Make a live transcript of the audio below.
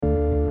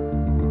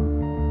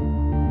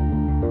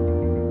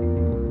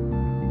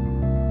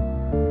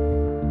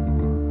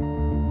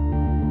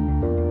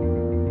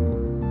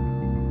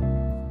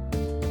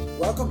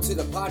Welcome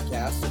to the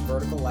podcast of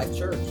Vertical Life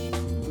Church.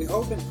 We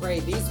hope and pray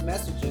these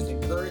messages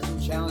encourage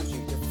and challenge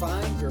you to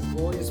find your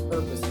glorious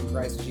purpose in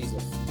Christ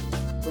Jesus.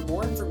 For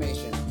more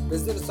information,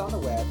 visit us on the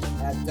web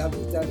at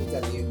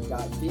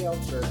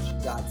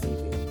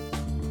www.vlchurch.tv.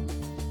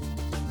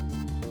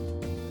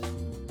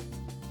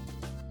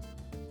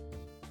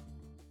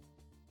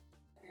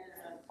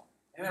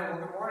 Amen. Well,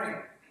 good morning.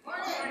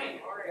 Morning. You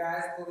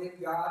guys believe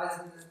God is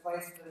in this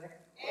place today?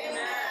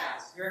 Amen.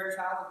 If you're a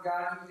child of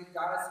God, you believe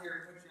God is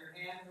here. Put your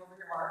hand over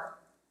your heart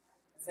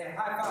and say,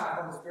 high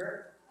five, Holy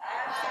Spirit.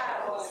 High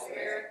five, Holy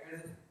Spirit.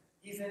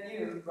 He's in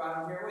you. He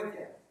brought him here with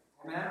you.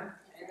 Amen?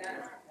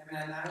 Amen.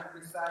 Amen. I'm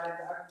excited.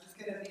 I'm just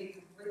going to be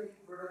completely,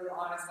 brutally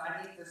honest. I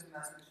need this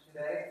message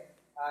today.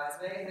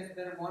 Today has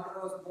been one of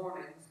those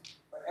mornings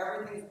where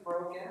everything's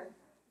broken,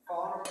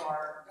 fallen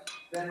apart,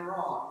 been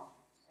wrong,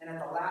 and at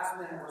the last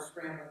minute we're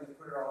scrambling to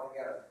put it all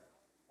together.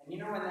 And you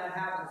know when that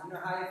happens, you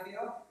know how you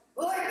feel?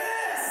 Like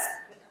this!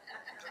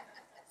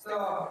 So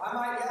I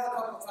might yell a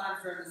couple times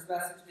during this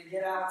message to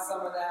get out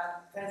some of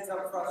that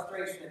pent-up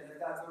frustration, if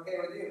that's okay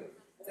with you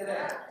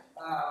today.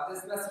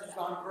 This message is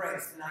on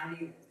grace, and I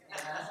need it.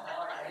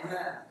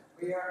 Amen.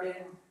 We are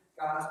in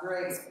God's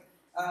grace.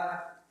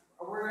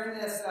 We're in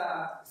this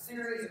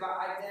series about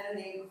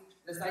identity,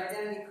 this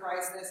identity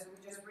crisis. We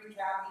just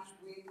recap each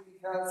week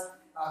because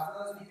for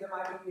those of you that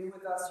might be new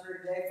with us here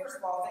today, first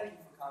of all, thank you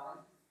for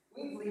coming.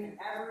 We believe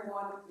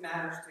everyone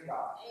matters to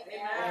God.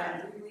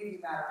 Amen. And we believe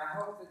you matter. I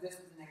hope that this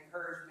is an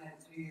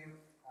encouragement to you.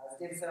 As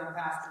David said, I'm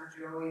Pastor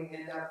Joey,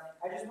 and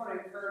I just want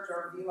to encourage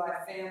our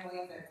V-Life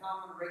family to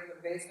come on a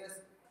regular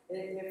basis.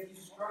 If you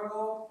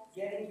struggle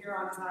getting here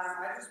on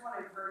time, I just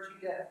want to encourage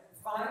you to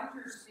find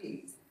your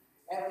seat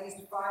at least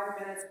 5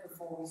 minutes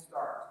before we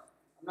start.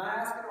 I'm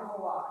not asking a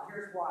whole lot.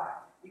 Here's why.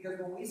 Because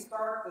when we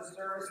start the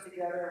service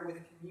together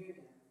with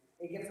communion,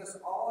 it gives us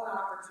all an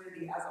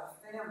opportunity as a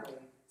family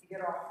to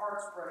get our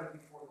hearts ready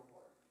before the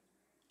Lord.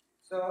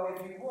 So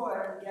if you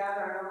would,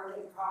 gather, I know we're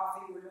getting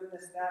coffee, we're doing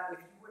this, that.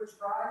 If you would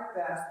try your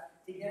best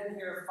to get in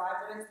here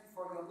 5 minutes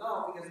before you'll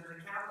know, because there's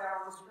a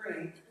countdown on the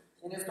screen,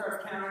 and it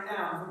starts counting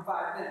down from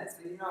 5 minutes,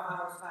 so you know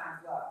how much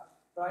time's left.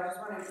 But I just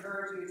want to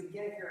encourage you to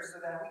get here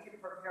so that we can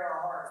prepare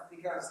our hearts,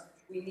 because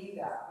we need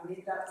that. We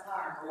need that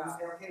time where we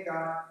say, okay,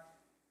 God,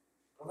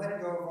 we're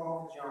letting go of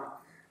all the junk,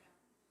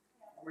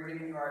 and we're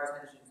giving you our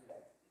attention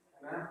today.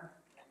 Amen?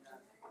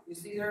 You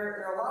see,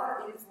 there are a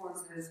lot of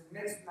influences,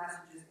 mixed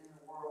messages in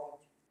the world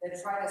that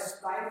try to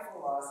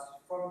stifle us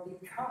from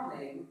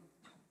becoming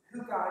who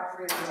God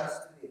created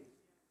us to be.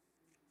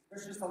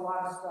 There's just a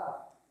lot of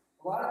stuff.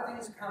 A lot of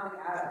things coming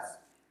at us.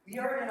 We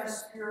are in a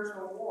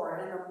spiritual war,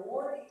 and the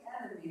more the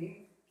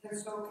enemy can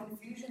sow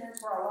confusion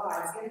into our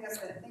lives, getting us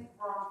to think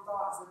wrong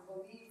thoughts and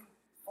believe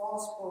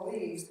false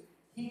beliefs,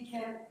 he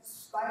can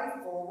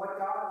stifle what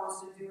God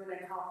wants to do and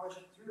accomplish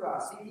through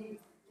us. He can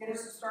get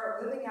us to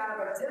start living out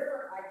of a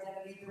different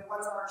identity than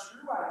what's our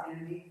true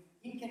identity.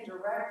 He can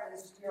direct and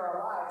steer our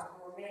lives to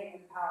remain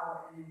in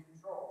power and in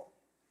control.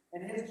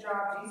 And his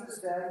job, Jesus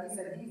said,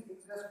 he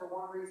exists for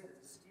one reason: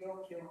 to steal,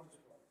 kill, and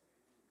destroy.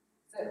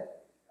 That's it.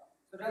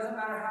 So it doesn't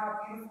matter how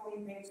beautiful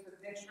he paints the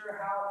picture,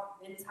 how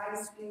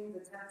enticing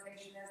the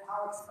temptation is, how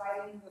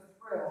exciting the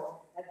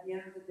thrill, at the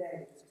end of the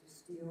day, is to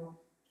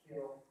steal,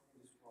 kill,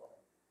 and destroy.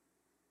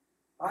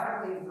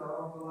 I believe,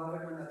 though,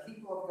 beloved, when the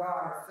people of God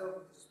are filled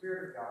with the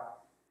Spirit of God,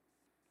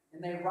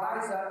 and they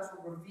rise up to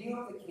reveal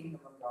the kingdom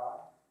of God,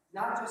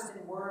 not just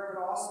in word,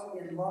 but also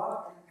in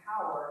love and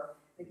power,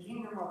 the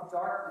kingdom of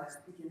darkness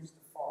begins to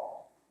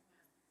fall.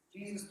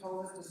 Jesus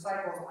told his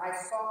disciples, I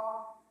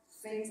saw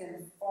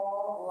Satan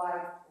fall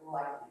like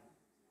lightning.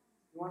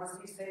 You want to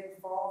see Satan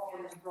fall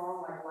from his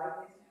throne like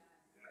lightning?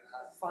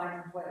 Find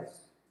your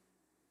place.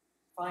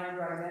 Find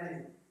your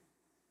identity.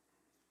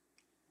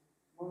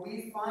 When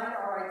we find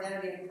our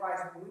identity in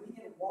Christ, when we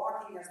begin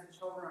walking as the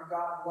children of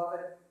God,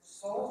 beloved,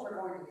 souls are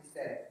going to be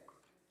saved.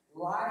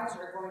 Lives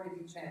are going to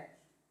be changed.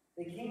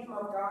 The kingdom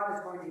of God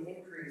is going to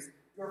increase.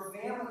 Your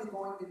family is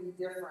going to be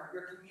different.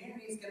 Your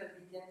community is going to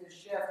begin to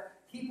shift.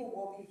 People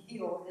will be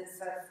healed and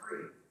set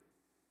free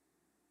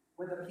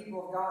when the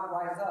people of God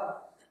rise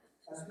up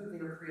as who they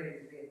were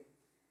created to be.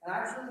 And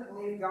I truly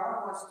believe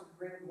God wants to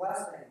bring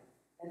blessing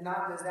and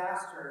not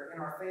disaster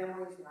in our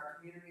families, in our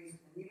communities,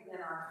 and even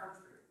in our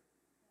country.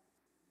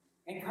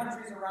 In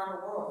countries around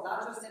the world,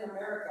 not just in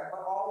America, but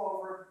all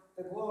over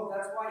the globe.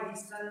 That's why he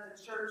sent the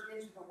church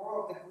into the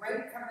world. The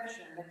great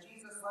commission that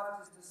Jesus left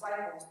his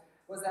disciples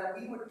was that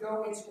we would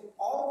go into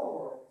all the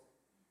world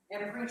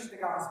and preach the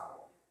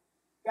gospel,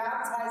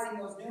 baptizing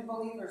those new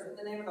believers in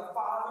the name of the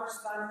Father,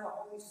 Son, and the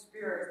Holy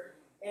Spirit,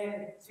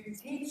 and to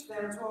teach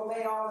them to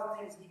obey all the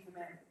things he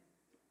commanded.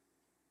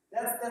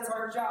 That's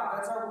our job.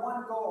 That's our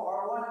one goal,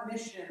 our one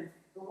mission.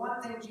 The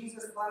one thing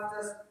Jesus left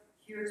us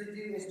here to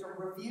do is to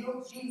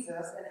reveal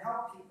Jesus and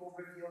help people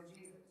reveal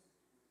Jesus.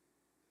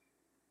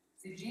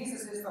 See,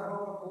 Jesus is the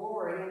hope of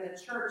glory, and the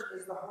church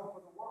is the hope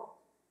of the world,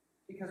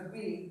 because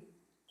we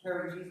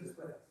carry Jesus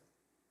with us.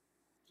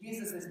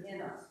 Jesus is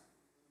in us.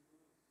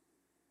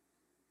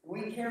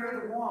 We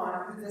carry the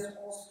one who this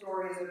whole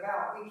story is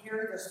about. We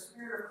carry the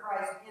Spirit of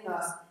Christ in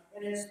us,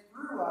 and it's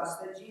through us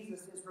that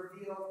Jesus is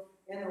revealed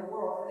in the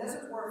world. And this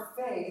is where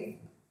faith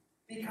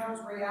becomes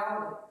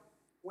reality.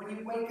 When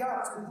you wake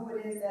up to who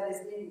it is that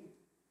is in you.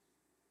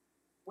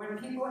 When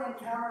people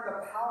encounter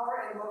the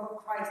power and love of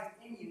Christ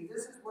in you,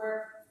 this is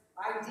where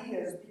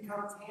ideas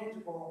become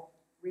tangible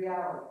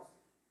realities.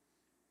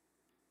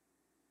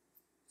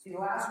 See,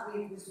 last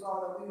week we saw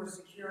that we were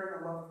secure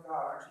in the love of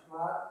God. Aren't you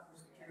glad we're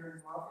secure in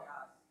His love?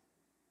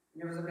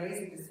 And it was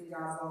amazing to see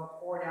God's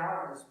love poured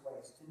out in this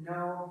place, to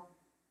know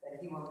that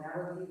He will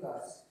never leave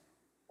us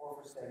or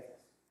forsake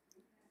us.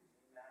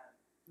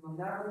 He will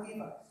never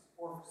leave us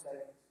or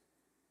forsake us.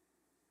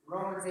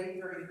 Romans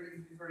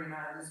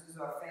 8:33-39, this is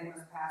a famous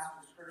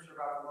passage of Scripture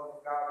about the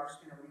love of God. We're just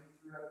going to read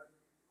through it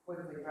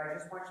quickly, but I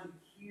just want you to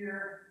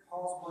hear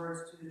Paul's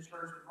words to the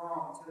church of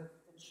Rome, to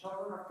the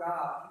children of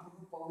God, people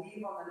who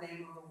believe on the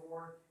name of the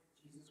Lord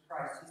Jesus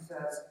Christ. He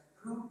says,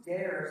 "Who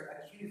dares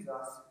accuse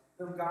us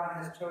whom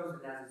God has chosen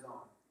as His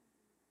own?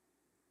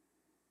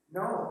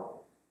 No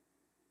one.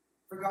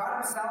 For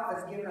God Himself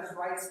has given us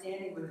right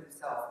standing with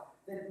Himself.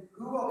 Then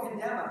who will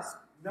condemn us?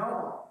 No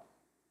one.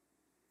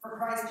 For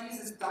Christ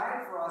Jesus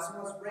died for us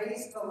and was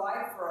raised to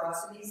life for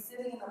us, and He's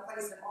sitting in the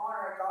place of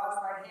honor at God's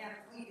right hand,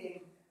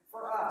 pleading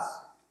for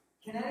us.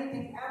 Can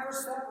anything ever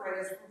separate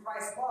us from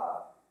Christ's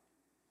love?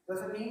 Does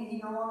it mean He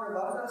no longer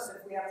loves us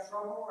if we have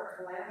trouble or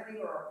calamity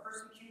or are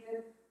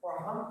persecuted or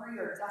hungry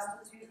or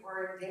destitute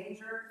or in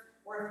danger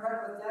or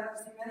threatened with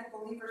death?" See, many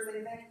believers,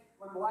 they think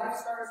when life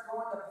starts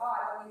going to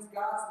pot, that means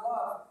God's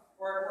love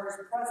or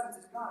His presence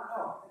is gone.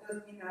 No, it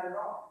doesn't mean that at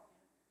all.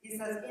 He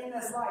says, in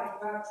this life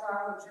you have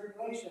trial and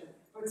tribulation,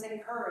 but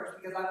take courage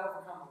because I've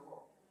overcome the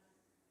world.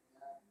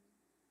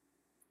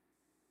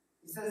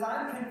 He says,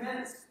 I'm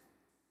convinced,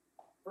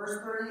 verse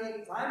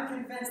 38, I'm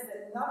convinced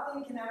that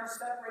nothing can ever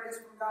separate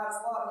us from God's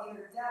love,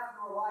 neither death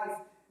nor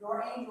life, nor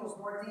angels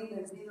nor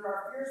demons, neither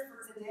our fears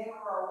for today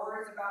nor our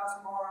worries about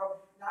tomorrow,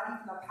 not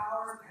even the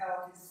powers of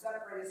hell can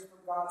separate us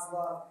from God's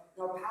love.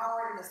 No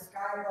power in the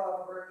sky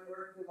above or in the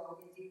earth below,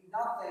 indeed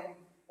nothing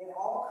in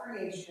all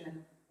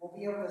creation will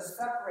be able to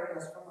separate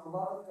us from the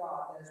love of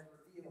God that is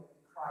revealed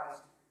in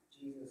Christ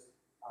Jesus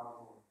our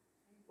Lord.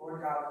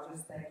 Lord God, we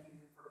just thank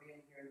you for being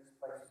here in this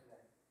place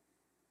today.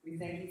 We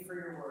thank you for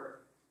your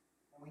word,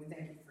 and we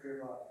thank you for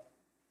your love.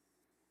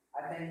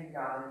 I thank you,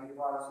 God, that you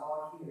brought us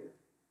all here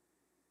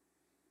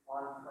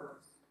on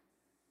purpose.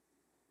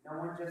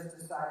 No one just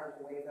decided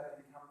to wake up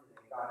and come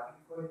today. God, you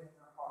put it in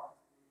our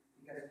hearts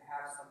because you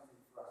have something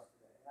for us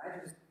today.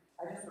 And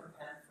I just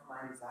repent for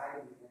my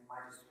anxiety and my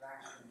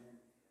distraction and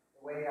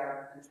the way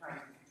I've been trying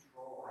to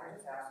control. I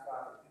just ask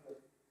God that you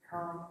would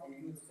come and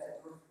you would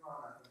set your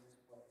throne up in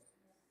this place.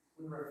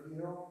 We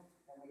reveal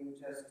and we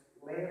just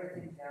lay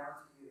everything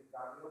down to you.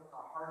 God, we open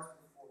our hearts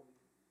before you.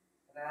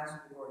 And I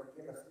ask you, Lord, to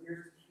give us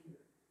ears to hear,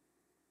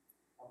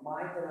 a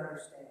mind that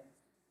understands,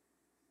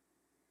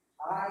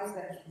 eyes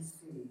that can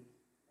see,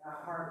 and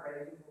a heart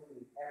ready to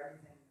believe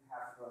everything you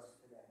have for us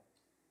today.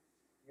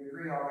 You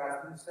agree, all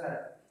God's been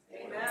said?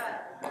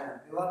 Amen. Amen.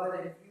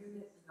 Beloved, if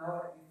you didn't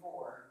know it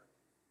before,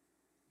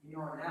 you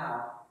know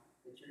now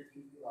that you're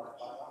deeply loved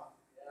by God.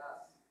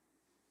 Yes.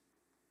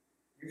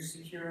 You're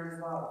secure in His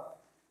love.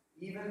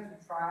 Even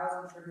through trials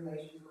and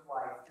tribulations of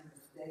life, through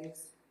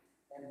mistakes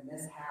and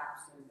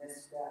mishaps and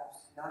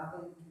missteps,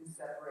 nothing can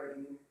separate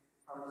you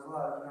from His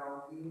love. You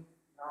know, we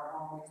in our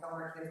home, we tell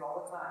our kids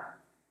all the time,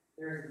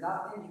 there is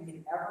nothing you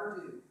can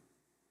ever do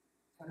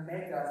to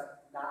make us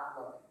not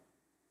love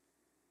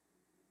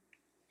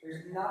you.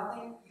 There's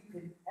nothing you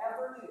can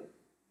ever do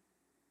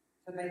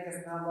to make us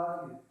not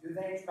love you. Do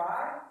they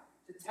try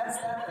to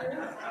test that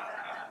theory?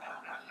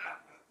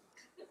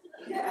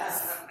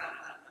 Yes,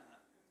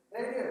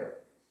 they do.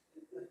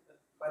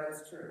 But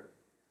it's true.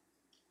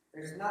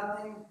 There's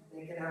nothing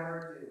they can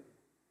ever do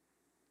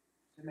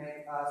to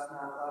make us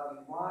not love you.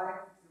 Why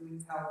do we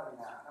tell them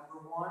that?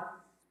 Number one,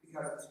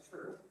 because it's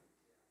true.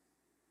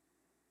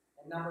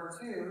 And number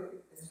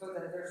two is so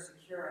that they're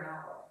secure in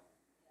our love.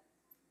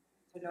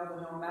 To know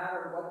that no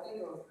matter what they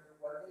go through,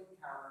 what they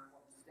encounter,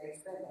 what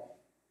mistakes they make,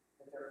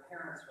 that their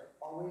parents are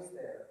always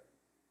there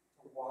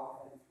to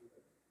walk them through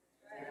it.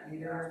 And be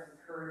there to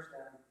encourage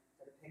them,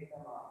 to pick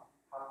them up,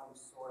 help them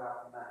sort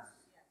out the mess.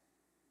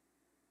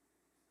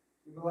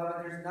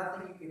 Beloved, there's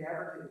nothing you could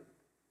ever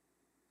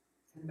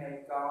do to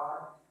make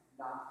God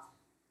not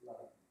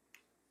love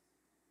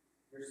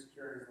you. You're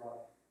secure in His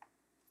love.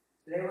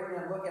 Today we're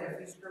going to look at a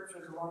few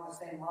scriptures along the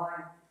same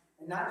line,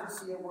 and not just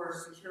see that we're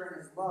secure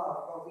in His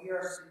love, but we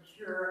are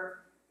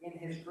secure in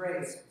His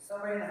grace.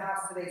 Somebody in the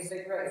house today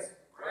say grace.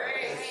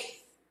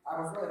 Grace.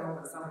 I was really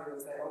hoping somebody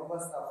would say, "Oh,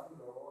 bless thou through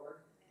the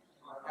Lord."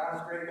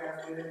 God's great,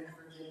 God's good, and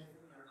forgiving.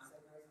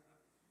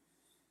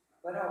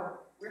 But no,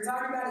 we're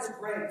talking about His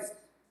grace.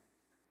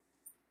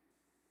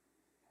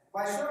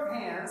 By show of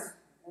hands,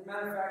 and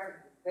matter of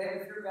fact,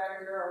 David, if you're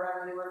back there or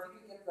around anywhere, if you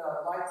can get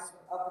the lights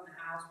up in the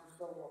house, we're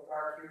still a little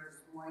dark here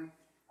this morning.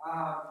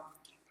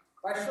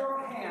 By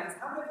show of hands,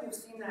 how many of you have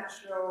seen that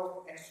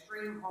show,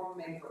 Extreme Home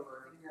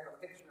Makeover? I think you have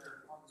a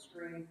picture on the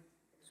screen.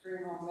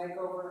 Extreme Home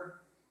Makeover.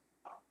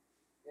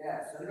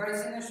 Yes. Everybody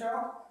seen the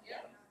show?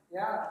 Yeah.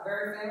 Yeah,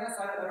 very famous.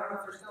 I don't know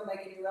if they're still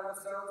making new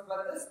episodes,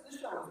 but this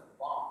show was a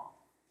bomb.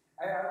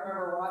 I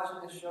remember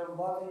watching the show,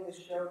 loving the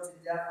show to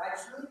death. I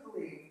truly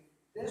believe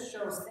this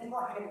show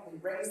single-handedly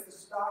raised the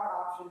stock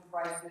option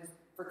prices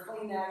for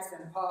Kleenex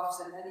and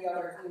Puffs and any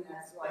other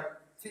Kleenex like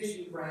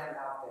tissue brand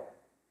out there.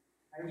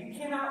 And you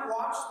cannot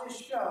watch this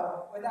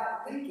show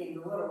without leaking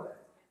a little bit.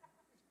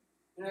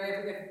 You know,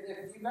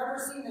 if you've ever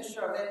seen this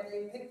show,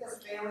 they pick this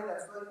family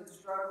that's really been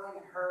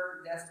struggling and hurt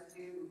and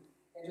destitute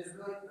and just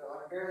really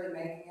barely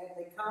making it.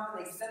 They come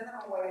and they send them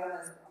away on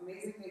this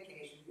amazing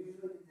vacation,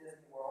 usually to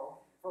Disney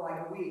World, for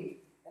like a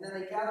week. And then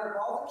they gather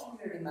up all the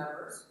community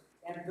members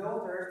and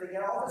builders, they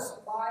get all the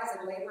supplies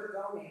and labor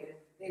donated,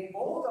 they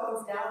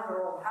bulldoze down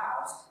their old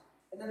house,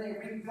 and then they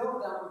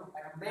rebuild them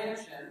like a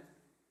mansion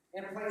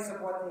in place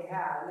of what they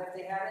had. And if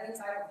they had any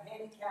type of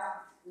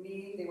handicap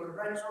need, they would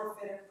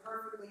retrofit it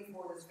perfectly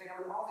for this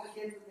family. All the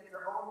kids would get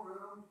their own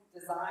room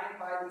designed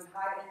by these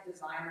high-end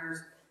designers.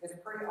 It's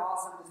pretty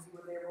awesome to see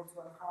what they're able to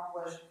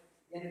accomplish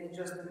in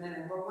just a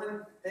minute. But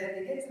when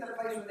they get to the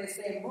place where they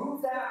say,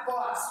 move that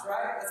bus,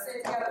 right? Let's say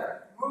it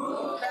together.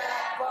 Move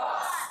that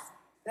bus.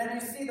 Then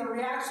you see the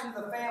reaction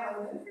of the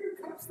family, and then here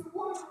comes the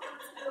one.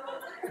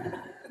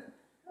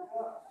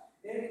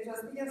 It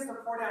just begins to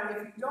pour down.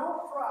 If you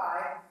don't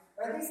cry,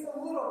 or at least a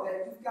little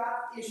bit, you've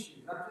got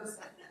issues.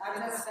 I'm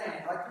just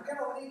saying. Like, you're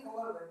going to leak a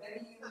little bit.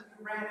 Maybe you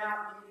ran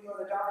out and you need to go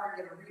to the doctor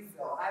and get a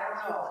refill. I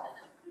don't know.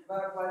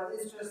 But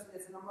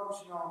it's an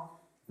emotional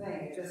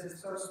thing. It just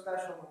is so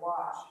special to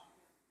watch.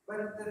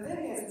 But the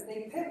thing is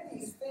they pick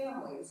these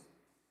families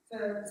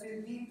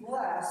to be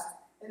blessed,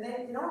 and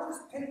they don't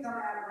just pick them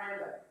at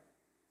random.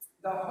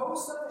 The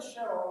hosts of the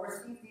show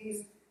receive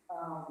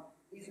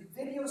these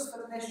video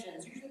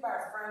submissions, usually by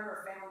a friend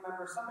or a family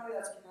member, somebody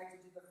that's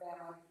connected to the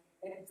family,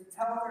 and to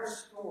tell their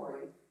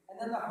story. And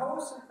then the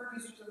hosts and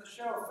producers of the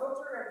show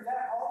filter and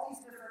vet all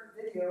these different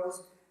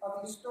videos of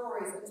these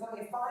stories until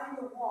they find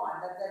the one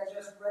that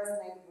just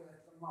resonates with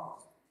the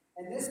most.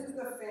 And this is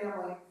the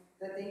family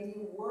that they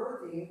deem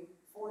worthy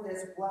for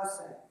this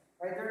blessing.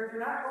 Right? They're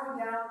not going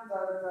down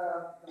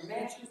the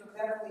mansions of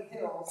Beverly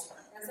Hills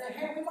and saying,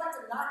 hey, we'd like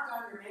to knock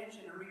down your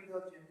mansion and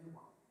rebuild you a new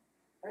one.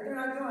 Right? They're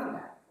not doing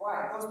that.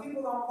 Why? Those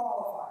people don't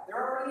qualify. They're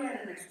already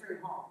in an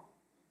extreme home.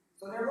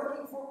 So they're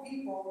looking for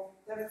people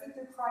that fit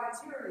the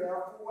criteria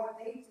for what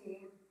they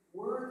deem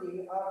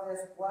worthy of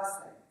this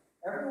blessing.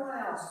 Everyone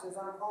else is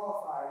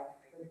unqualified,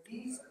 but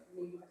these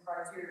meet the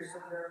criteria, so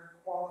they're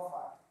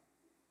qualified.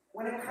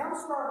 When it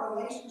comes to our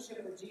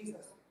relationship with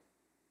Jesus,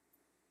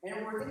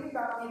 and we're thinking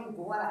about being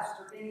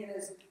blessed, or being in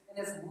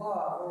his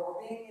love,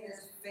 or being in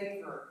his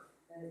favor,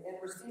 and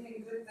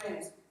receiving good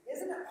things,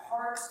 isn't it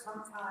hard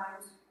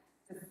sometimes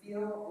to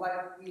feel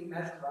like we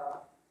measure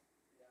up?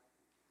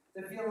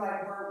 To feel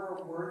like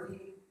we're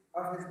worthy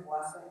of his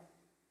blessing?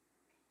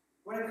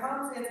 When it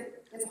comes,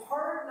 it's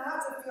hard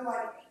not to feel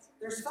like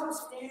there's some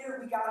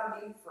standard we got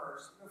to meet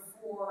first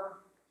before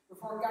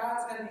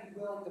God's going to be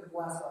willing to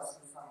bless us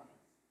in something.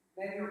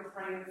 Maybe you're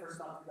praying for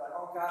something, like,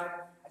 oh God,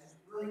 I just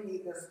really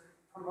need this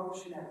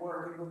promotion at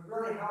work. It would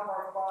really help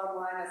our bottom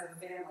line as a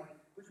family.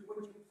 Would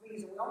you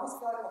please? And we almost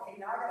feel like, okay,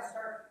 now I got to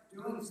start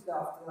doing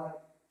stuff to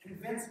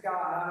convince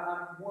God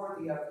I'm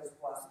worthy of this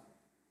blessing.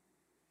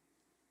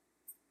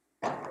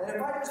 That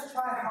if I just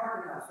try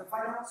hard enough, if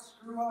I don't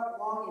screw up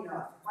long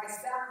enough, if I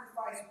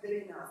sacrifice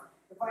big enough,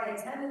 if I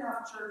attend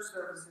enough church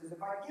services,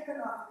 if I give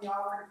enough in the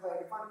offering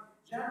plate, if I'm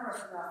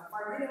generous enough, if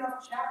I read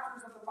enough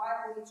chapters of the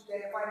Bible each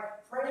day, if I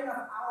pray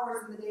enough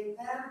hours in the day,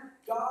 then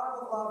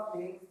God will love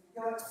me.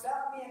 He'll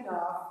accept me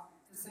enough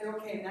to say,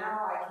 okay,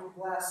 now I can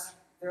bless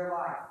their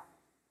life.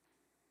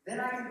 Then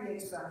I can be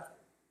accepted.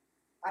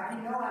 I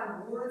can know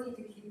I'm worthy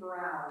to keep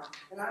around,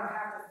 and I don't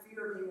have to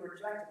fear being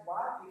rejected.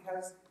 Why?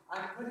 Because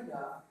I'm good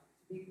enough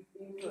to be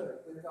good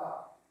with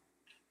God.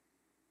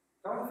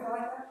 Don't you feel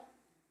like that?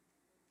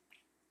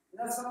 And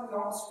that's something we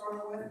all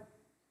struggle with.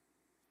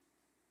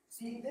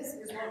 See, this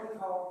is what we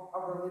call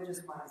a religious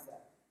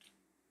mindset.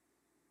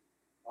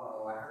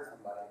 Uh-oh, I heard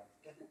somebody.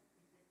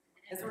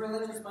 It's a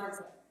religious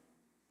mindset.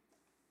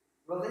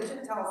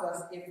 Religion tells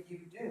us if you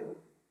do,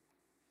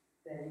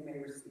 then you may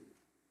receive.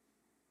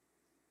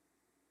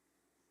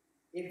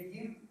 If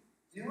you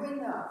do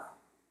enough,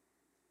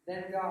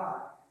 then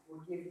God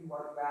will give you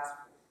what you ask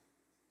for.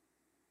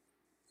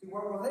 See,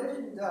 what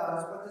religion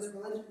does, what this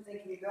religion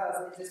thinking does,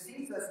 it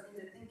deceives us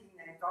into thinking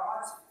that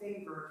God's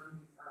favor can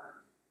be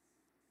earned.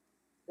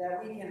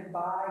 That we can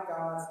buy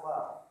God's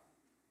love.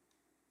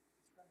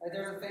 Right,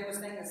 there's a famous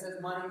thing that says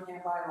money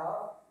can't buy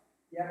love.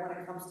 Yet when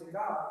it comes to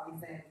God, we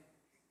think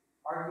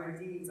our good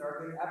deeds,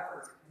 our good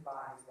efforts can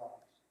buy his love,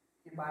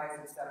 can buy his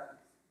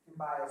acceptance, can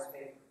buy his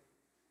favor.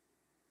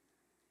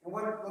 And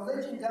what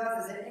religion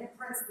does is it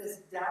imprints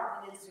this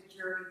doubt and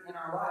insecurity in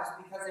our lives,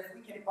 because if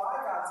we can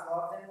buy God's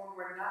love, then when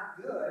we're not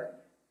good,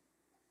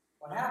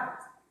 what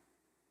happens?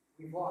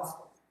 We've lost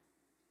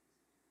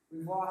it.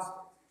 We've lost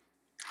it.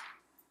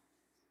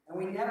 And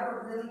we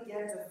never really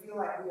get to feel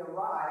like we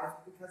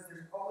arrived, because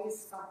there's always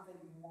something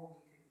more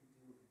we could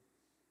be doing.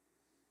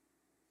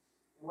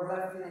 And we're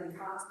left feeling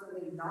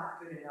constantly not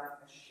good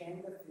enough,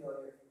 ashamed of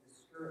failure, and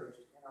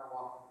discouraged in our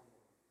walk with the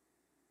Lord.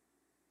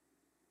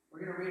 We're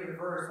going to read a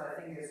verse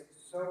I think is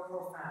so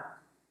profound.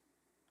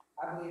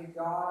 I believe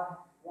God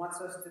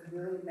wants us to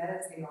really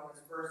meditate on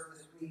this verse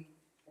this week,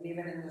 and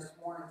even in this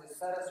morning, to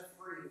set us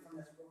free from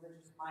this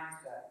religious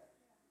mindset.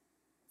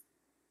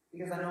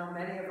 Because I know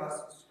many of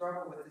us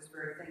struggle with this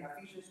very thing.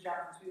 Ephesians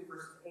chapter 2,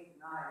 verses 8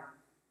 and 9.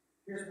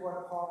 Here's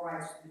what Paul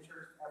writes to the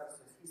church of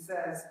Ephesus. He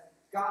says,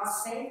 God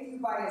saved you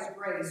by his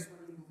grace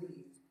when you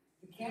believed.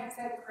 You can't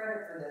take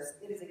credit for this.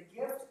 It is a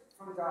gift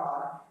from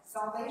God.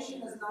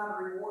 Salvation is not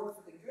a reward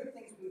for the good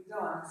things we've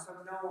done, so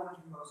no one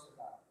can boast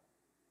about it.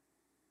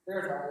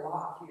 There's a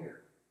lot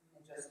here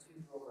in just 2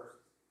 little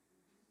verses.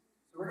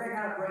 So we're going to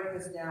kind of break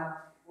this down.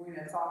 We're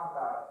going to talk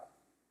about it.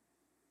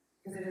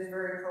 Because it is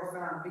very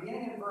profound.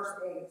 Beginning in verse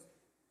 8,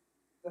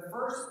 the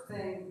first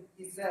thing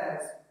he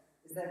says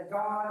is that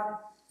God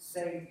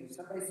saved you.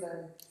 Somebody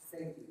said,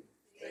 saved you.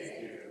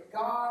 Saved you.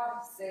 God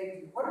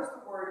saved you. What does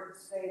the word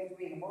saved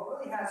mean? Well,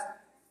 it really has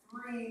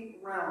 3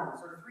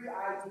 realms or 3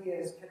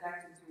 ideas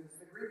connected to it. It's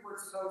the Greek word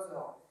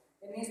sozo.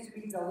 It means to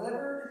be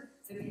delivered,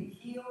 to be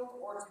healed,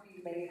 or to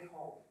be made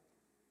whole.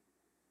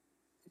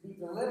 To be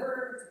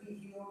delivered, to be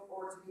healed,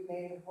 or to be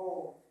made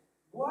whole.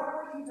 What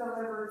were you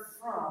delivered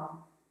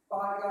from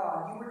by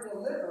God? You were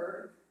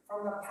delivered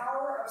from the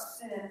power of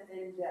sin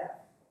and death.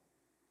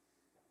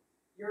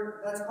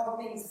 That's called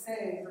being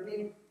saved or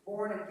being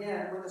born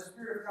again. When the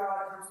Spirit of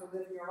God comes to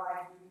live in your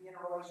life, you begin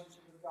a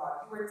relationship with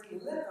God. You were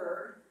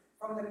delivered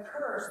from the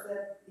curse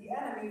that the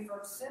enemy from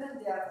sin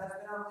and death has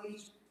been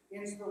unleashed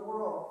into the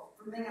world.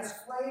 From being a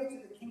slave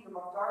to the kingdom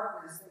of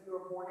darkness that you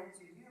were born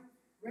into.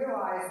 You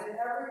realize that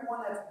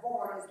everyone that's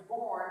born is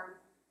born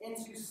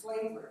into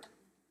slavery.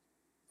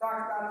 We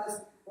talked about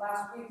this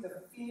last week,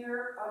 the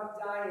fear of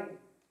dying.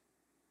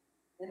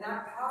 And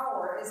that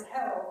power is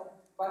held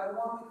by the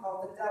one we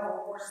call the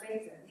devil or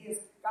Satan. He has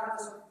got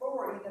this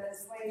authority that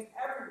enslaves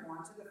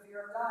everyone to the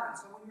fear of dying.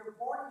 So when you're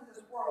born into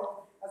this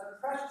world as a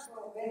precious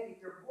little baby,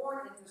 you're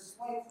born into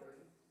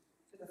slavery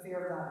to the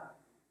fear of dying.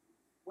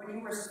 When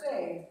you were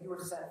saved, you were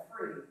set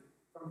free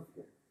from the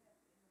fear,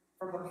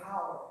 from the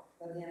power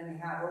that the enemy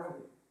had over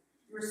you.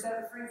 You were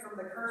set free from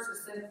the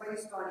curses sin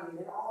placed on you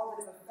and all of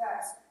its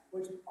effects,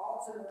 which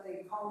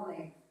ultimately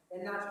culminate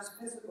in not just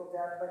physical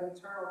death, but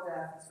eternal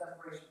death and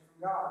separation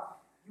from God.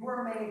 You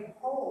were made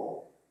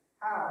whole.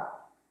 How?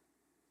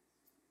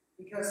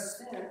 Because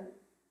sin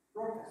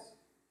broke us.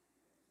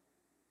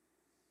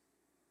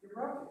 You're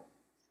broken.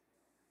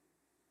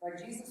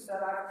 Like Jesus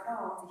said, I've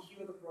come to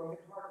heal the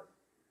brokenhearted.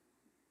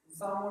 In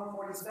Psalm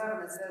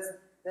 147, it says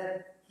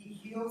that he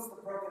heals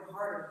the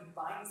brokenhearted. He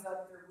binds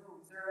up their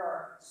wounds. There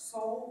are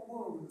soul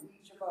wounds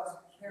each of us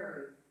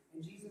carry,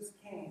 and Jesus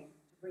came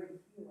to bring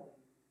healing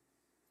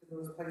to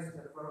those places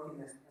of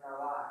brokenness in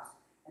our lives.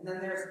 And then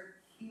there's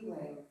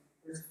healing.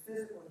 There's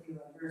physical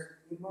healing. There's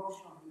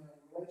emotional healing,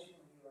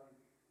 relational healing.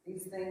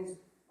 These things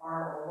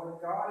are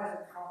what God has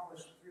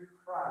accomplished through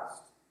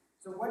Christ.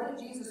 So what did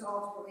Jesus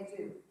ultimately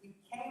do? He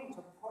came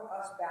to put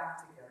us back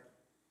together.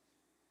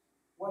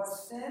 What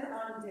sin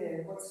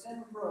undid, what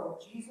sin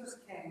broke, Jesus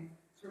came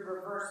to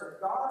reverse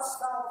it. God's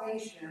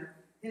salvation,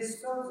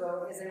 his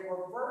sozo, is a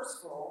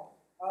reversal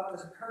of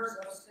the curse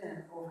of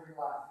sin over your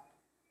life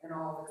and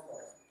all of its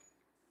ways. It's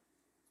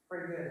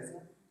pretty good, isn't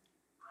it?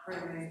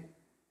 Pretty amazing.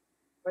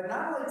 But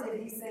not only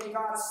did he say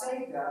God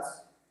saved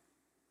us,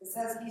 it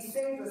says he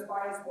saved us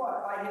by his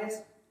what? By his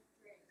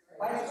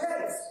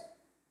grace.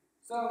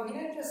 So he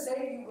didn't just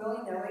save you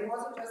willy-nilly. It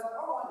wasn't just like,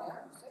 oh, I'm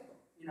there, I'm saved.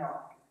 You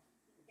know.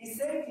 He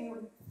saved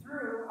you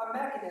through a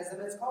mechanism.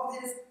 It's called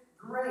his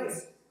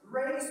grace.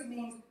 Grace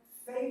means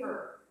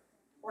favor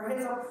or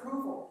his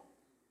approval.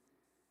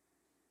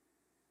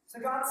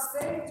 So God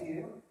saved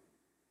you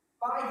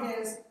by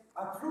his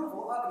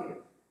approval of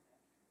you.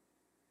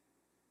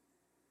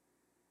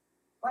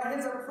 By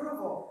his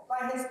approval,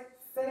 by his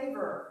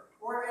favor,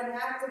 or an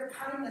act of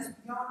kindness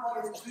beyond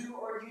what is due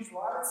or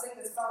usual. I would say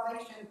that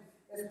salvation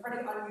is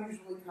pretty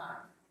unusually kind.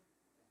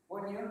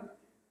 Wouldn't you?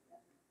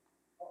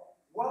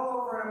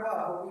 Well over and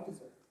above what we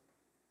deserve.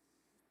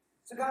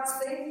 So God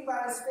saved you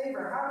by his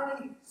favor. How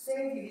did he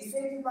save you? He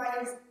saved you by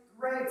his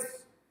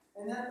grace.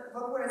 And then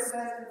look what it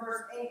says in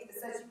verse 8. It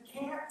says, you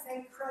can't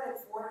take credit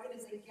for it. It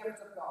is a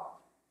gift of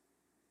God.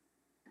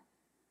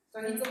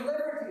 So he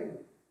delivered you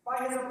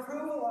by his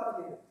approval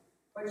of you.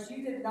 But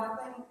you did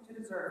nothing to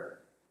deserve it.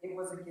 It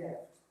was a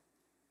gift.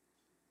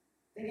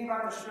 Thinking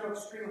about the show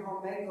Extreme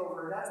Home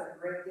Makeover, that's a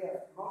great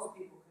gift. Most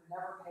people could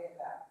never pay it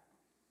back.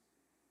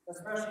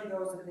 Especially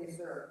those that they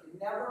serve. Could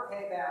never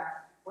pay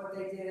back what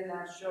they did in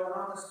that show. And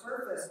on the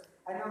surface,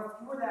 I know if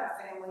you were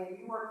that family and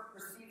you were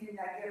receiving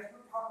that gift, you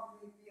would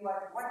probably be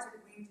like, what did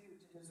we do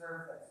to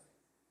deserve this?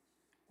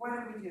 What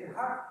did we do?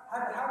 How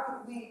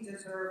could we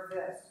deserve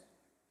this?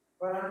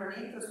 But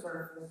underneath the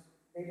surface,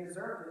 they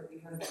deserved it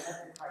because they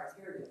met the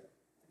criteria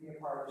to be a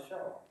part of the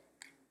show.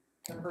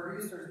 The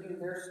producers knew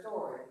their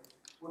story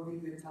would be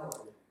good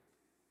television.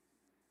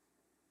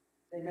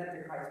 They met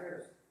the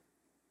criteria.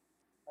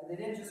 They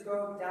didn't just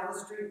go down the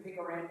street and pick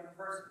a random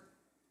person.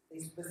 They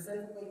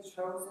specifically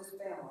chose this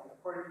family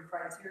according to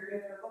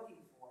criteria they're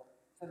looking for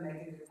to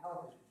make a good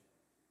television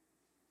show.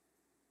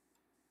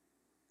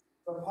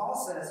 But Paul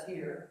says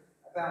here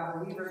about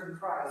believers in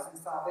Christ and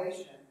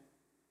salvation,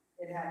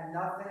 it had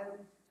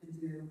nothing to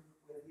do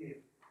with you.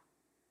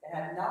 It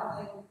had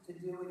nothing to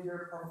do with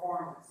your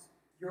performance,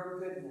 your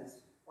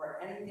goodness, or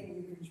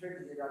anything you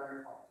contributed on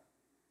your part.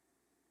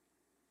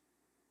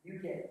 You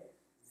get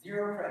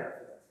zero credit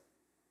for this.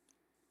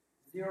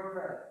 Zero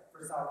credit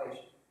for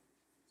salvation.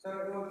 So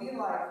it would be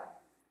like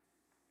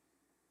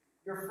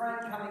your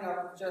friend coming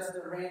up with just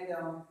a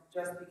random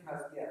just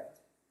because gift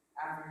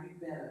after you've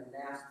been a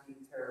nasty,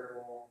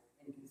 terrible,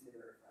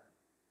 inconsiderate friend.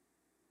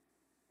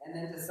 And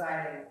then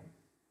deciding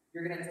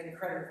you're going to take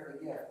credit for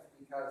the gift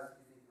because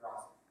you think you're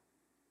awesome.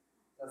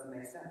 Doesn't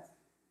make sense.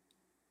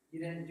 You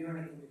didn't do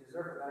anything to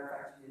deserve it. Matter of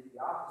fact, you did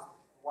the opposite.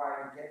 Why are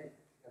you getting it?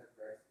 Because of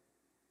grace.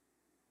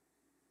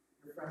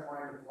 Your friend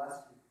wanted to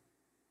bless you,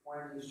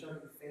 wanted to show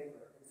you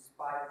favor in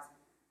spite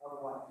of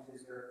what you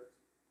deserved.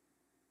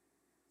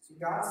 See,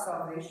 God's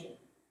salvation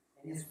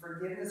and His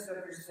forgiveness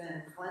of your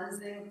sin,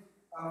 cleansing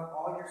of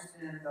all your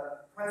sin,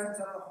 the presence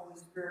of the Holy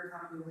Spirit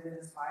coming to live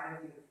inside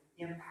of you,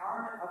 the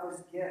empowerment of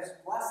His gifts,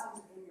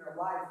 blessings in your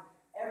life,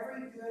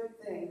 every good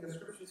thing, the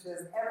Scripture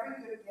says, every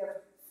good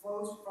gift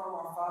flows from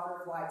our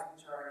Father of lights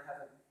which are in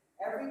heaven.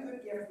 Every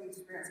good gift we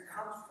experience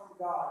comes from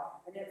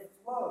God, and it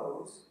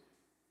flows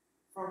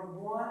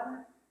from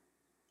one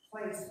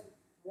place,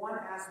 one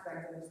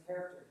aspect of His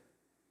character,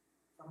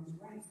 from His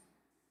grace.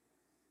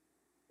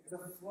 It's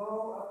a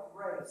flow of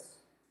grace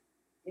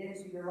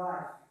into your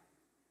life.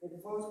 It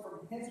flows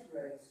from His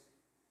grace,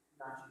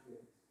 not your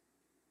goodness.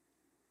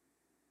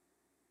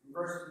 In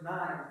verse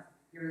 9,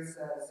 here he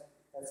says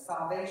that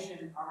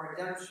salvation, our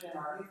redemption,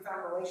 our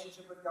newfound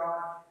relationship with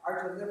God,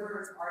 our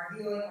deliverance, our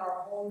healing,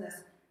 our wholeness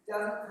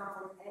doesn't come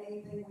from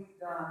anything we've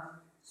done,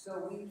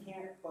 so we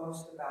can't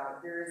boast about it.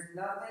 There is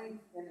nothing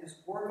in this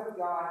work of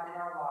God in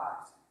our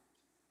lives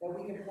that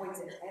we can point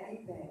to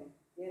anything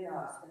in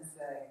us and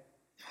say,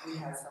 we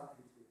had something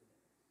to do with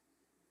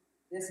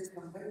it. This is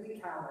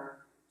completely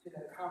counter to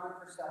the common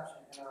perception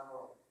in our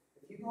world.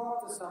 If you go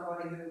up to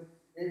somebody who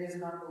is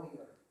an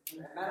unbeliever, as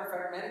a matter of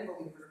fact, many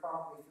believers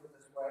probably feel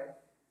this way,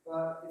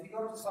 but if you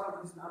go up to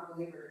someone who's an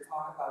unbeliever to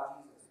talk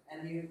about Jesus,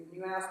 and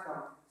you ask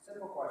them,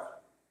 simple question,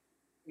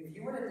 if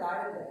you were to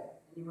die today,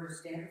 and you were to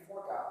stand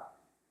before God,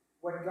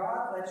 would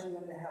God let you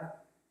into heaven?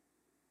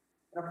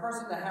 And a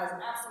person that has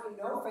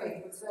absolutely no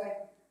faith would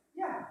say,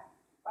 yeah,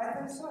 I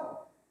think so.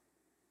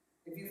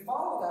 If you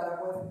follow that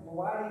up with, well,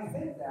 why do you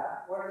think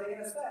that? What are they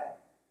going to say?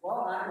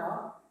 Well, I'm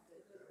a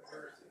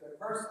good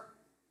person.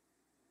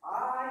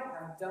 I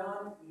have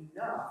done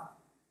enough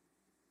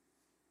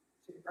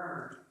to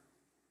earn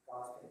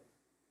God's favor.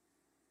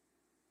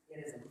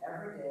 It is an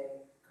everyday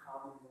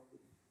common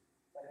belief.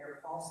 But here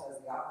Paul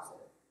says the opposite.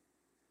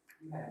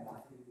 You had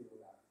nothing to do with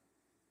that.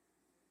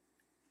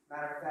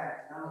 Matter of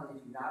fact, not only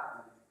did you not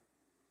earn it,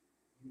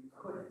 you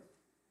couldn't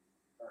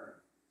earn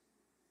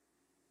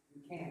it.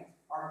 You can't.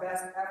 Our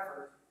best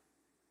effort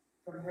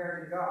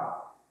compared to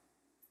God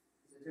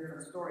is a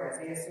different story.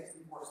 Isaiah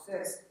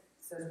 64:6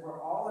 says,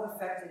 we're all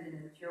infected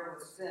and impure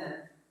with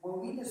sin. When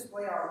we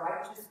display our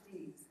righteous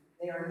deeds,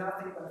 they are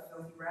nothing but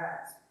filthy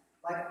rags.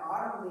 Like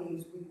autumn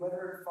leaves, we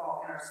wither and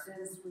fall, and our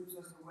sin sweeps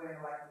us away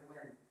like the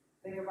wind.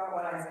 Think about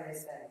what Isaiah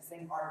is saying. He's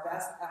saying our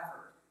best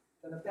effort,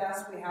 the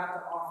best we have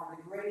to offer,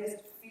 the greatest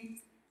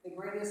feat, the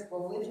greatest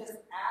religious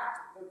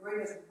act, the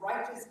greatest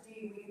righteous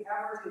deed we can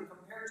ever do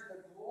compared to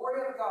the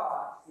glory of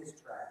God is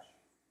trash.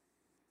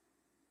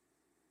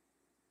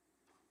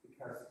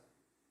 Because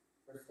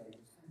we're staying the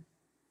same.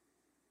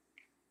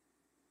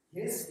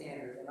 His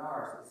standard and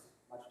ours is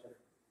much different.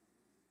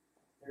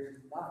 There's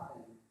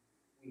nothing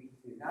we can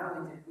do. Not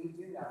only did we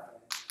do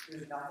nothing,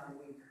 there's nothing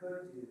we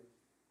could do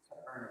to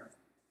earn it.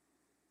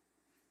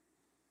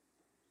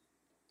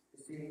 You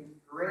see,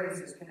 grace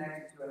is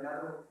connected to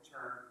another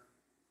term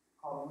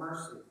called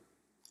mercy.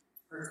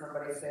 Heard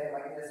somebody say it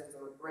like this, it's a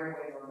great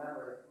way to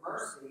remember it.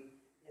 Mercy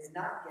is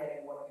not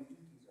getting what you do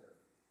deserve.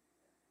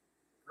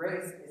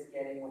 Grace is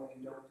getting what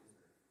you don't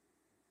deserve.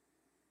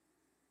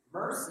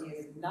 Mercy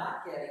is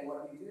not getting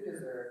what you do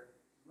deserve.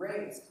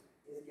 Grace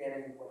is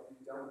getting what you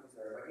don't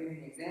deserve. I'll give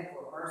you an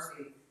example of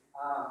mercy.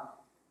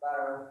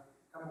 About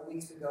a couple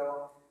weeks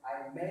ago,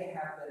 I may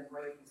have been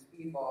breaking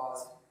speed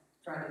laws,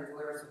 trying to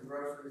deliver some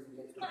groceries and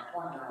get to an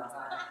appointment on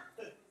time.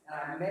 And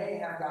I may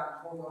have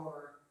gotten pulled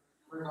over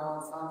for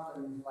going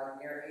something like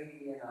near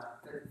 80 and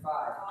 55.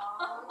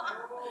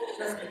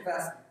 Just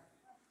confessing.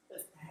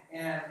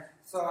 And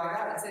so I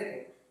got a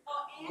ticket.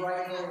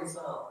 Rightfully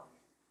so.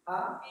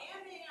 Huh?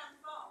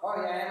 Oh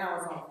yeah, and I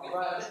was on the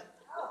phone.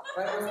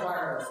 But it was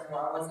wireless. So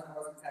I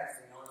wasn't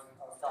texting. I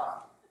was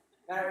talking.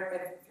 Now,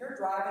 if you're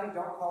driving,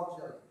 don't call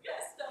Jillian.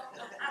 Yes,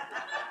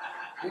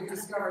 don't. We've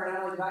discovered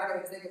not only did I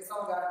get a ticket,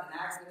 someone got in an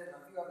accident and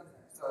a few other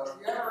things. So if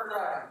you're ever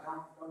driving,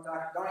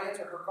 don't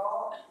answer her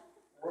call,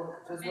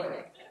 or just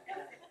wait.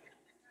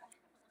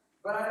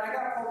 But I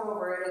got pulled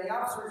over, and the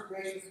officer was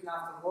gracious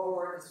enough to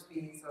lower the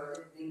speed so it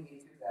didn't ding me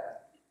too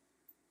bad.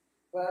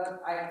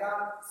 But I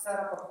got set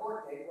up a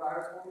court date where I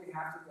was going to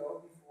have to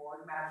go before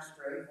the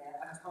magistrate and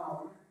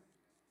atone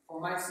for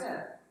my sin.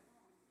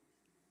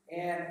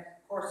 And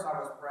of course I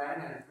was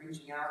praying and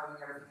reaching out,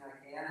 doing everything I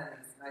can, and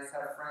it's nice to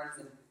have friends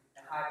in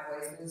high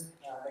places.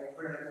 They can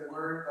put in a good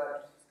word,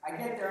 but I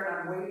get there and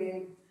I'm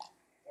waiting,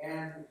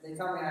 and they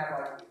tell me I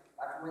have to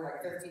wait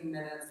 15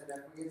 minutes, and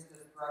if we get to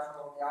this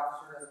threshold, the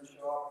officer doesn't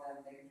show up,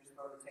 then they can just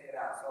throw the ticket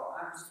out. So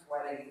I'm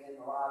sweating in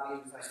the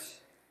lobby. It's like,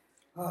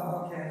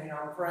 oh, okay,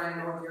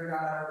 praying, oh dear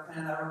God,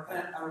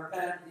 I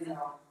repent,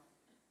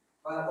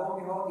 But lo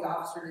and behold, the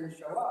officer didn't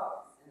show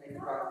up, and they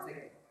threw out the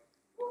ticket.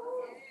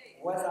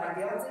 Was I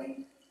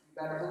guilty? You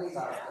better believe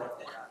I was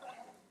guilty.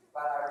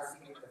 But I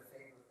received the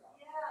favor of God.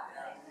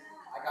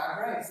 I got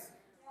grace.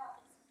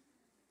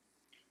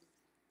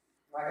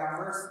 I got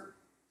mercy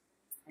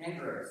and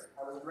grace.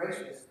 I was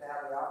gracious to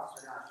have the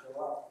officer not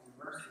show up, and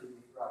mercy we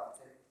threw out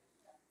the ticket.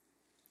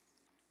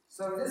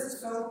 So this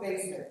is so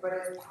basic, but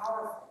it's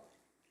powerful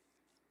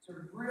to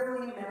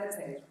really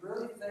meditate, to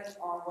really think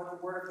on what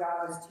the Word of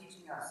God is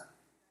teaching us.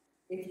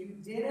 If you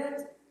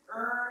didn't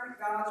earn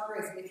God's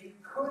grace, if you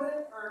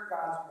couldn't earn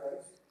God's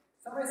grace,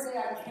 somebody say,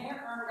 I can't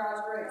earn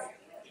God's grace.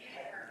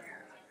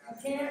 You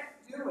can't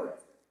do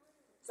it.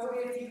 So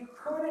if you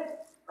couldn't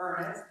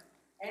earn it,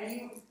 and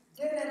you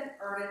didn't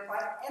earn it by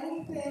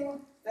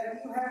anything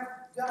that you have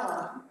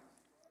done,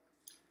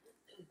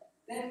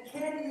 then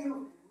can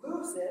you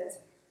lose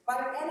it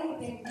by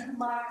anything you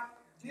might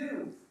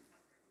do?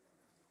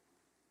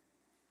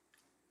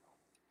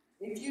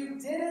 If you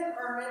didn't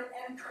earn it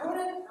and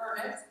couldn't earn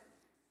it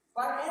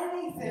by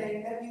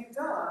anything that you've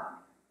done,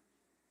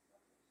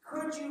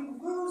 could you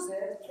lose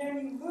it? Can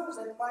you lose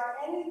it by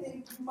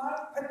anything you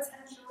might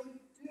potentially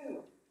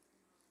do?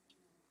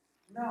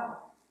 No.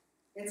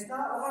 It's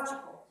not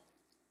logical.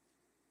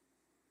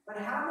 But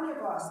how many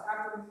of us,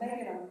 after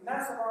making a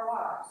mess of our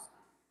lives,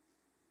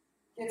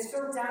 get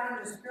so down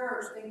and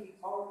discouraged thinking,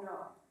 oh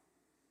no,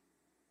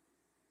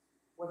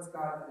 what's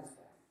God going to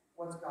say?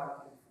 What's God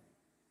going to think?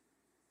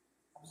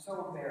 I'm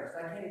so embarrassed.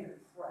 I can't even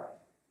pray.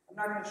 I'm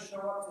not going to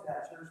show up to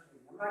that church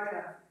meeting. I'm not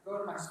going to go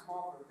to my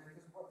small group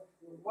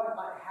because what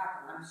might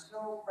happen? I'm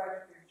so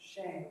wrecked with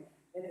shame.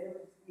 And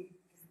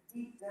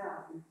deep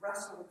down, we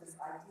wrestle with this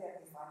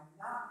idea, if I'm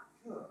not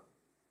good,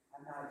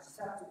 I'm not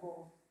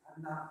acceptable,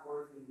 I'm not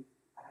worthy,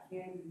 I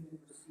can't even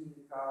receive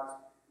God's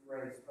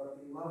grace.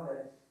 But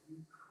beloved, you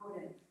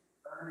couldn't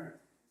earn it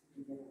to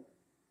begin with.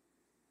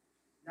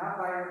 Not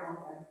by your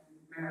own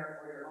merit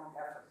or your own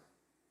effort.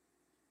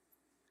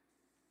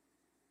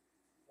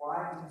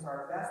 Why? Because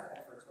our best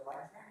efforts are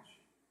like trash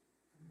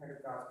compared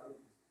to God's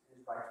goodness and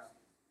His righteousness.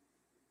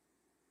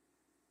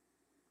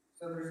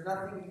 So there's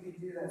nothing you can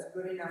do that's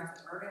good enough to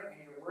earn it,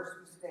 and your worst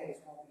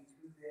mistakes won't be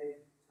too big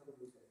to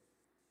lose it.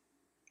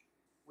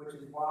 Which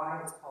is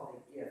why it's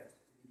called a gift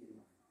to begin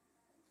with.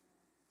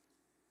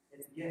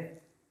 It's a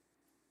gift.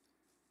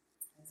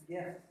 It's a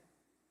gift.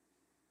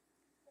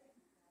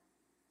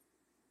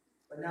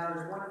 But now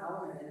there's one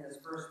element in this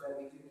verse that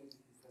we do need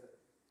to consider.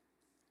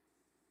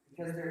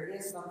 Because there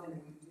is something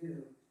we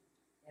do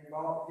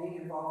being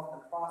involved in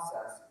the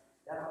process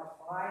that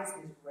applies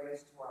His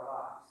grace to our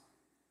lives.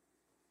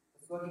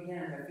 Let's look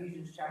again in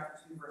Ephesians chapter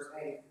 2, verse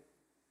 8.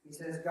 He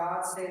says,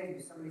 God saved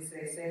you. Somebody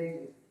say,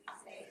 saved you.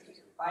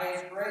 By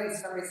His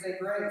grace. Somebody say,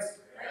 grace.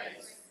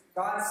 Grace.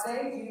 God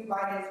saved you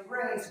by His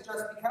grace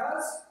just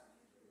because?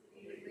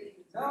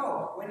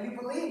 No, when you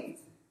believed.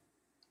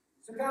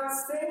 So God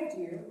saved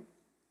you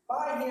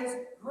by His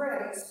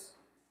grace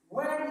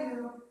when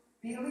you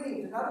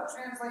believed. Another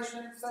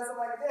translation says it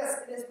like this: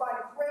 it is by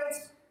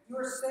grace you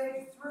are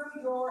saved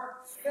through your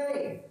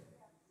faith.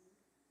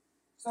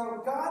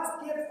 So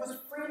God's gift was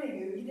free to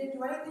you. You didn't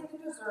do anything to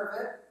deserve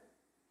it.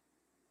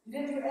 You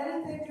didn't do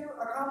anything to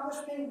accomplish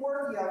being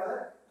worthy of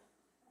it.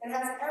 It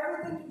has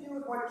everything to do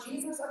with what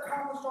Jesus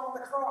accomplished on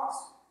the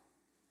cross.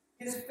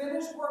 His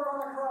finished work on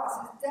the cross,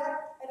 His death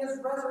and His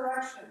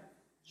resurrection.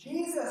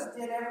 Jesus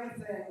did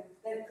everything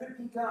that could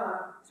be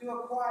done to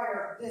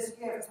acquire this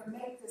gift, to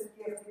make this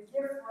gift, to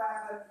gift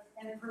wrap it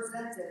and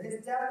present it.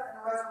 His death and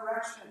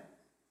resurrection.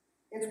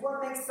 It's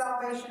what makes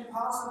salvation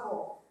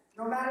possible.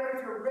 No matter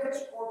if you're rich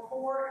or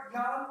poor,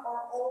 young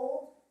or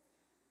old,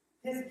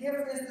 His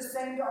gift is the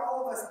same to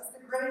all of us. It's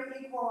the great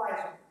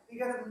equalizer,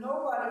 because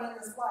nobody in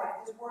this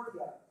life is worthy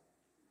of it.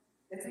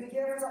 It's a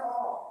gift to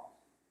all.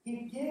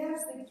 He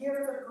gives the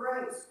gift of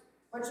grace.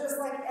 But just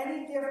like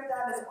any gift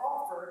that is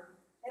offered,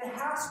 it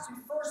has to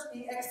first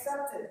be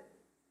accepted.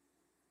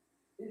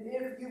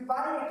 If you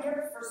buy a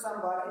gift for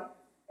somebody,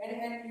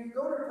 and you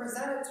go to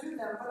present it to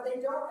them, but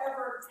they don't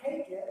ever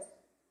take it,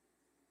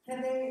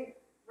 can they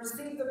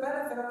receive the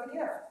benefit of the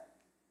gift?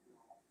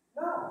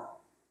 No.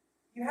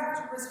 You have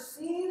to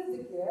receive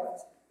the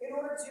gift in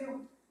order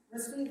to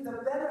receive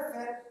the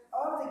benefit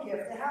of the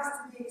gift. It has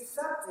to be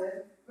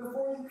accepted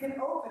before you can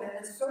open it.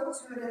 And so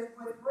too it is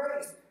with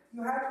grace.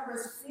 You have to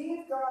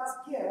receive God's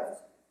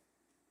gift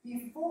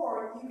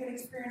before you can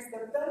experience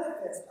the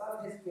benefits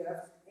of His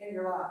gift in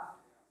your life.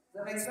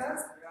 Does that make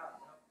sense?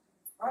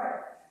 All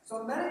right.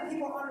 So many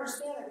people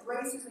understand that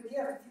grace is a gift.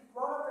 If you've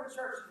grown up in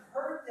church, you've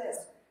heard this.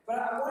 But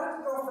I want it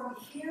to go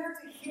from here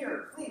to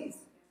here. Please,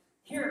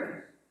 hear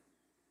me.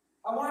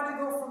 I want it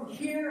to go from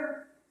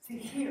here to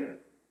here.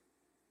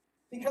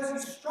 Because you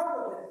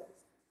struggle with it.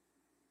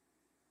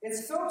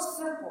 It's so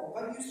simple,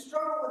 but you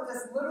struggle with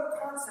this little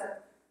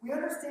concept. We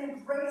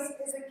understand grace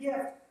is a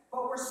gift,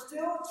 but we're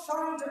still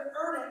trying to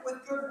earn it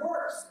with good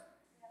works.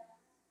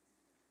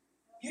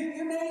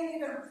 You may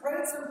even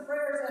prayed some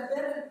prayers and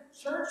been in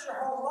church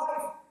your whole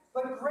life,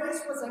 but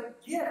grace was a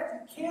gift.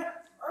 You can't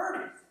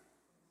earn it.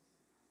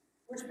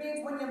 Which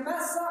means when you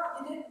mess up,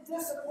 you didn't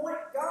disappoint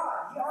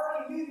God. He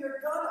already knew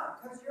you're gonna,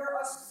 because you're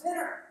a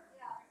sinner.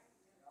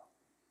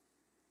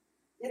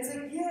 It's a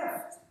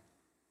gift.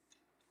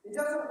 It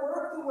doesn't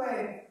work the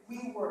way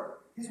we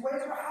work. His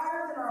ways are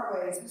higher than our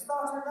ways. His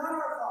thoughts are not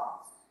our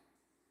thoughts.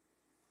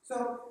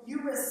 So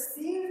you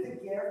receive the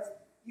gift,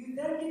 you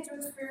then get to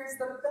experience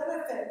the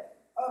benefit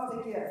of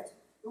the gift.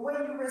 The way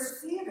you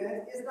receive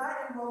it is not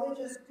in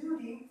religious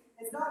duty.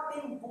 It's not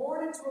being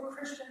born into a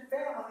Christian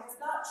family. It's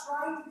not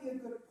trying to be a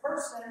good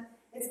person.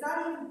 It's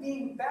not even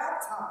being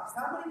baptized.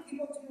 How many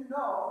people do you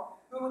know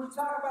who, when you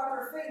talk about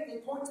their faith, they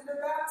point to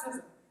their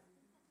baptism?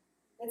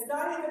 It's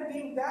not even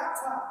being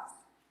baptized.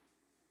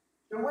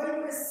 The way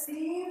you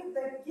receive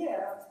the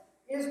gift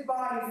is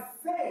by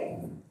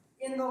faith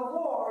in the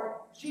Lord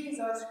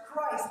Jesus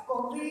Christ.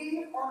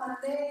 Believe on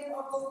the name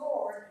of the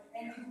Lord,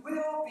 and you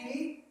will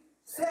be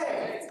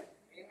saved.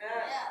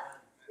 Amen.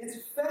 It's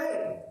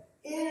faith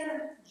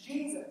in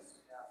Jesus.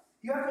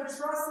 You have to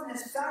trust in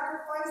His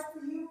sacrifice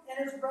for you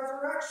and His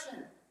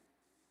resurrection.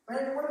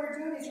 But what you're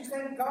doing is you're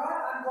saying,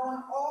 God, I'm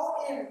going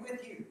all in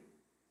with you.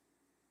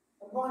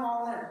 I'm going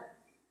all in.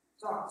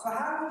 So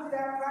how do we do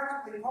that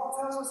practically? Paul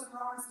tells us in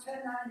Romans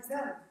 10, 9, and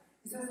 10.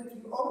 He says, if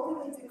you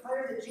openly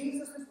declare that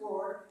Jesus is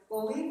Lord,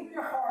 believe in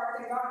your heart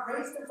that God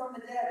raised Him from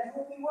the dead, you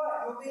will be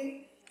what? You'll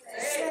be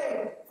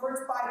saved. For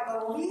it's by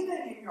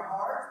believing in your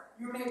heart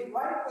you're made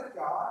right with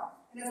God,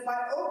 and it's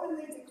by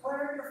openly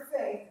declaring your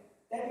faith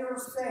that you're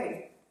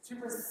saved. To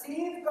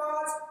receive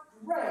God's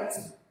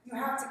grace, you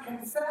have to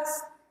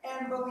confess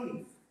and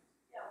believe.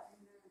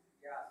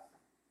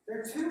 There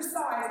are two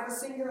sides of a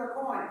singular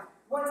coin.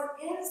 What's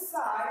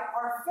inside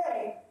our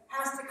faith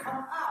has to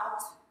come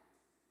out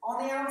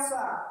on the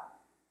outside.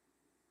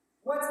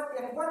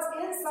 If what's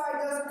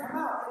inside doesn't come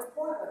out, it's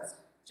pointless.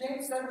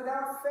 James said,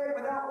 without faith,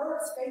 without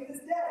works, faith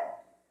is dead.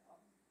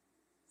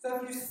 So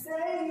if you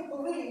say you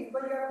believe,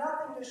 but you have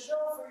nothing to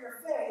show for your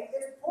faith,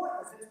 it's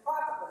pointless, it's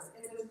profitless,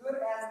 it's as good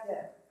as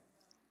dead.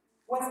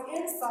 What's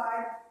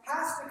inside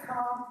has to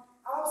come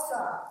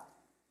outside.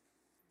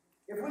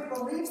 If we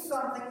believe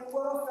something, it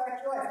will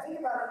affect your life. Think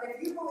about it.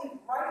 If you believe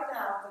right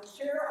now the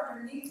chair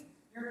underneath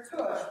your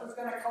tush was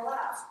going to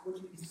collapse, would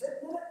you be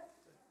sitting in it?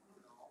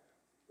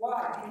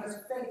 Why? Because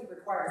faith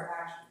requires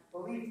action.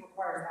 Belief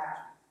requires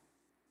action.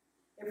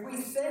 If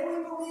we say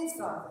we believe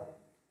something,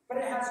 but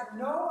it has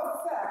no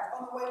effect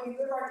on the way we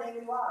live our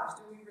daily lives,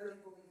 do we really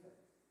believe it?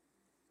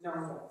 No, it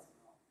doesn't.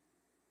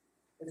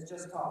 It's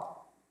just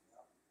talk.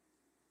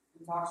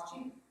 And talk's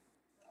cheap.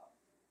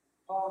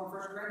 Paul in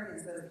 1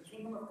 Corinthians says the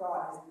kingdom of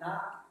God is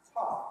not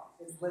talk,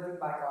 it's living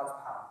by God's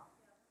power.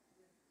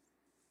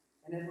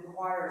 And it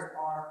requires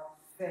our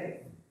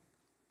faith.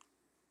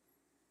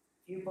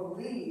 If you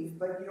believe,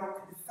 but you don't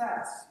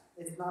confess,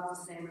 it's not the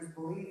same as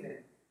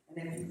believing. And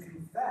if you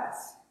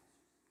confess,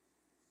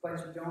 but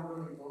you don't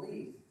really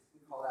believe, we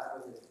call that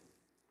religion.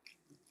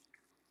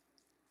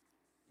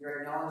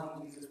 You're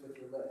acknowledging Jesus with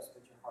your lips,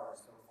 but your heart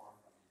is so far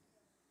from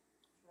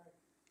Him.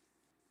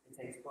 It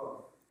takes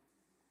both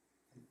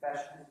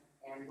confession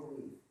and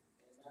belief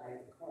to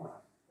make the coin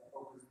that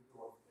opens the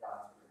door for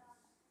God's grace.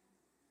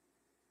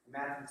 In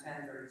Matthew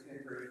 10,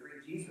 32 and 33,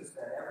 Jesus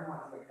said,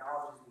 everyone who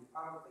acknowledges me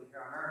publicly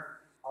here on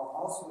earth, I'll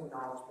also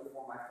acknowledge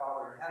before my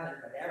Father in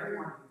heaven, but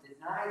everyone who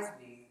denies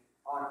me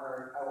on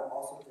earth, I will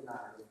also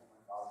deny before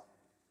my Father in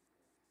heaven.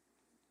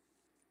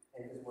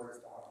 Take His words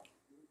to heart.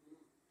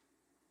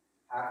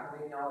 How can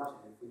we acknowledge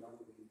Him if we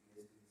don't believe He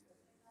is who He says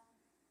He is?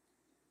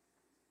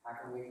 How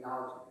can we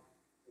acknowledge Him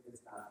if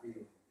it's not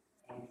real,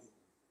 tangible,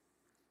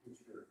 and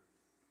true?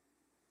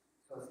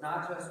 So it's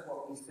not just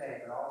what we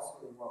say, but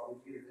also in what we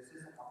do. This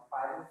isn't a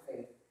private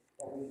faith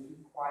that we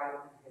keep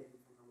quiet and hidden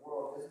from the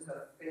world. This is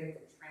a faith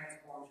that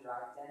transforms your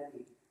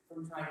identity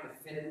from trying to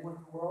fit in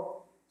with the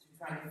world to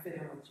trying to fit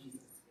in with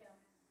Jesus.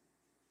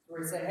 So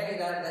we say,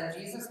 hey, that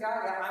Jesus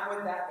guy, yeah, I'm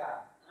with that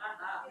guy.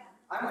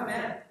 I'm with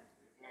him.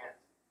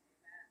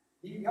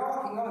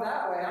 Y'all can go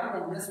that way. I'm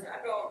going this way.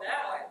 I'm going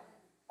that way.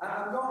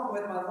 I'm going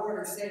with my Lord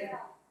and Savior.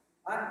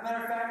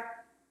 Matter of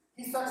fact,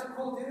 he's such a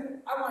cool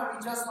dude. I want to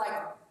be just like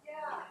him.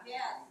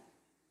 Yes.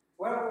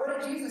 What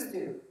did Jesus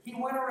do? He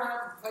went around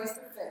from place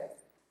to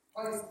faith.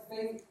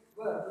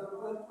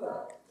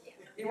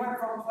 He went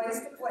from place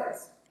to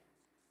place,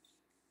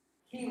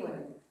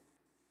 healing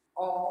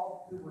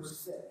all who were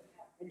sick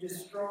and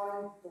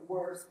destroying the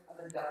works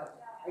of the devil.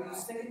 Are you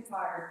sick and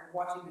tired of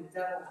watching the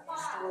devil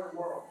destroy the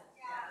world?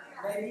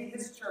 Maybe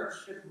this church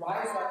should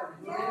rise up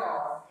in who they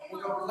are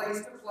and go place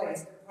to place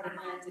and put an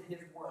end to his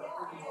work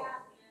in the world.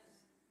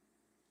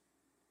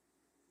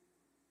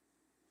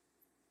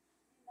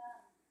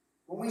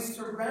 When we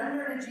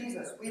surrender to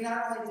Jesus, we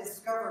not only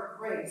discover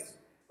grace,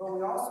 but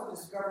we also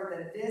discover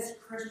that this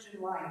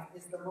Christian life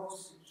is the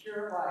most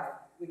secure life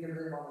we can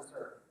live on this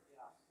earth.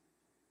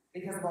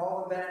 Because of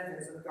all the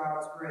benefits of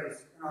God's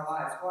grace in our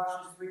lives.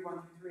 Colossians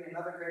 3:1-3,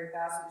 another great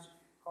passage.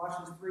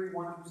 Colossians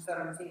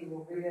 3:1-17.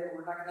 We'll read it.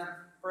 We're not going to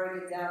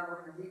break it down.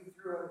 We're going to read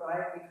through it. But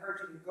I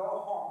encourage you to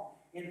go home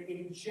and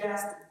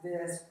ingest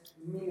this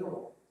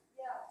meal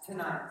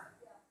tonight.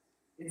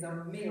 It's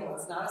a meal.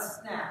 It's not a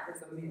snack.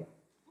 It's a meal.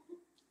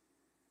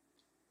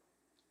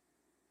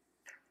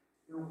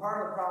 You know,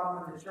 part of the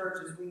problem with the church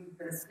is we've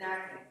been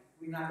snacking.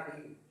 We're not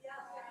going to eat.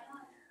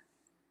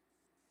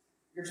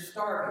 You're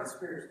starving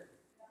spiritually.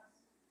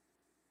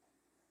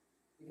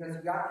 Because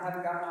you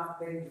haven't gotten off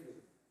baby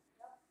food.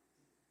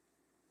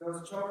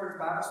 Those children's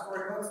Bible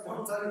story books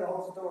don't tell you the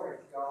whole story,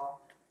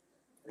 y'all.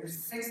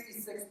 There's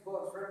 66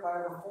 books written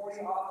by over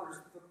 40 authors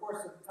through the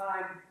course of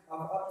time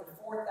of up to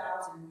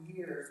 4,000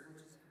 years,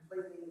 which is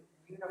completely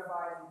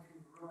unified and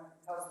congruent.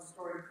 It tells the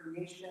story of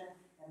creation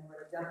and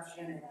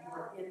redemption, and you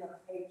are in the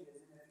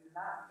pages. And if you're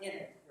not in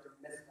it, you're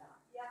missing out.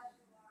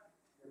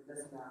 You're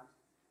missing out.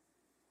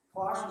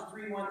 Colossians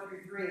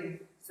 3:1-3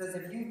 says,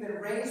 if you've been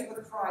raised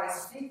with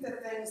Christ, seek the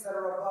things that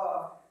are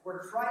above, where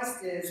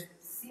Christ is,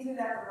 seated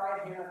at the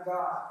right hand of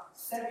God.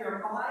 Set your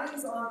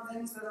minds on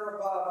things that are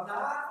above,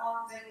 not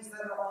on things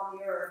that are on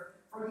the earth.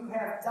 For you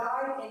have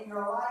died, and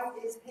your life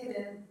is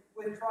hidden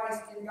with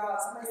Christ in God.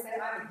 Somebody say,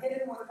 I'm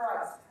hidden with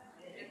Christ.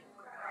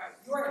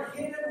 You are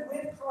hidden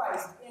with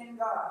Christ in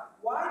God.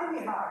 Why do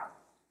we hide?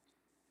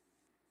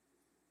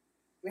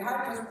 We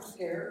hide because we're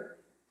scared.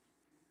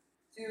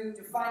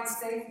 To find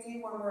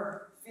safety when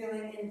we're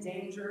feeling in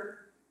danger.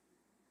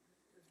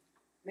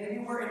 Maybe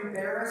we're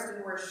embarrassed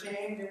and we're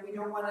ashamed and we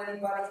don't want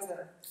anybody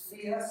to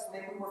see us.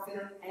 Maybe we're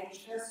feeling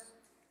anxious.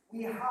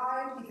 We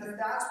hide because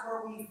that's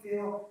where we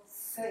feel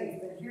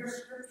safe. And here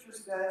Scripture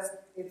says,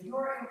 if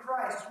you're in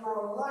Christ,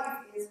 your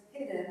life is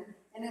hidden,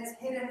 and it's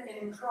hidden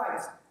in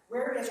Christ.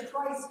 Where is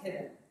Christ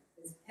hidden?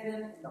 It's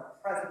hidden in the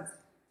presence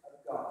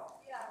of God.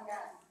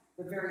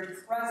 The very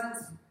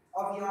presence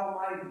of the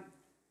Almighty.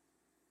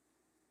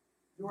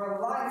 Your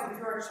life, if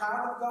you're a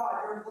child of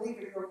God, you're a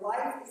believer, your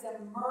life is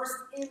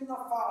immersed in the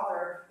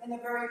Father, in the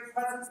very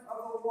presence of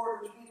the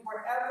Lord, which means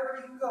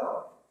wherever you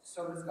go,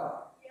 so does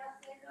God.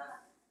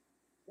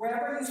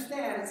 Wherever you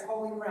stand is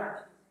holy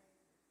ground.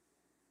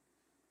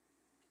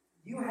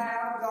 You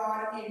have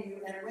God in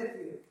you and with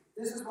you.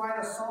 This is why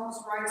the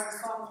psalmist writes in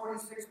Psalm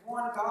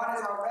 46:1, God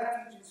is our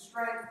refuge and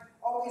strength,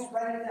 always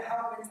ready to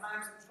help in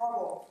times of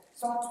trouble.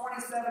 Psalm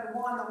 27:1,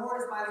 the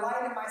Lord is my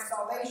light and my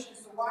salvation,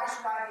 so why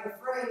should I be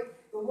afraid?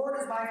 The Lord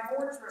is my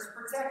fortress,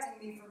 protecting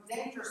me from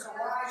danger, so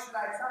why should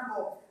I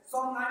tremble?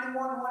 Psalm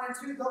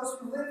 91:1-2, those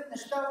who live in the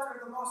shelter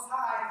of the Most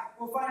High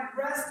will find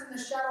rest in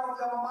the shadow of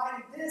the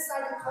Almighty. This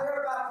I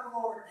declare about the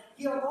Lord.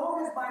 He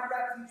alone is my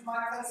refuge,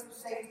 my place of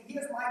safety. He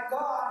is my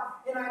God,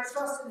 and I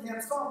trust in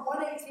Him. Psalm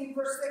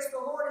 118:6, the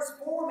Lord is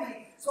for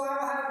me, so I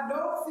will have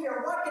no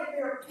fear. What can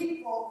mere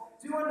people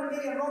do unto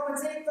me? In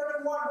Romans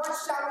 8:31, what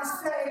shall we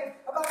say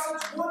about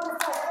such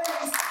wonderful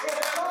things?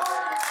 If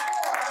God is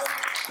for us,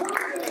 who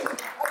can be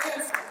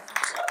against us?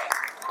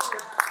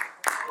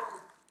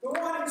 The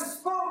one who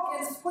spoke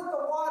and split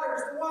the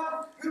waters, the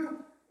one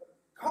who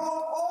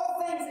called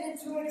all things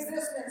into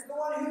existence, the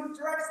one who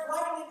directs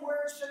lightning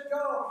where it should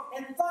go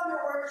and thunder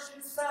where it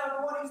should sound,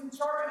 the one who's in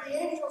charge of the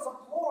angels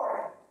of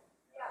glory,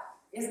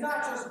 is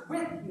not just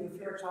with you if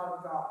you're a child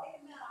of God.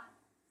 Amen.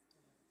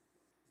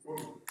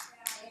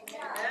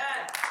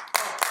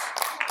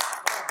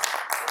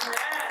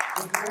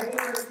 The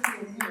greater is He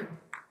in you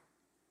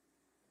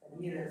than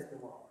he that is in the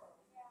world.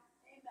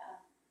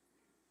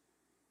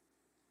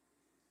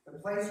 The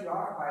place you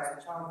occupy as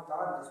a child of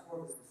God in this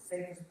world is the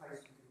safest place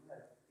you can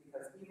live.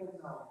 Because even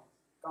though,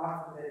 God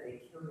forbid, they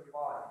kill your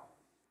body,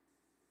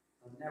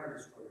 they'll never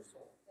destroy your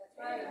soul. That's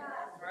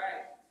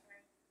right.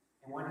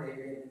 And one day you're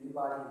getting a new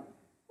body anyway.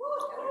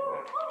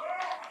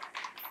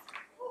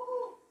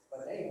 But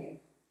they ain't.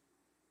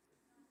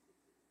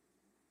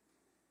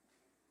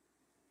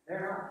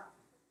 They're not.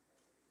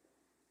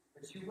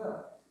 But you will.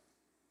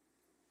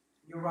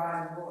 You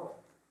rise in glory.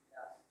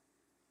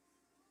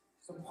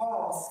 So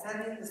Paul,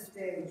 setting the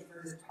stage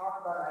for his talk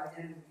about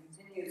identity,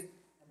 continues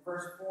in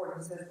verse 4.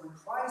 He says, when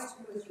Christ,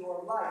 who is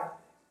your life,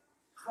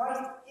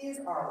 Christ is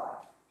our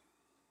life.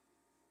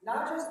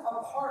 Not just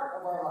a part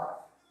of our life.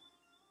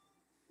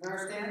 You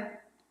understand?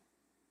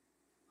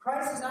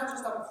 Christ is not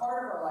just a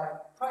part of our life.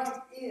 Christ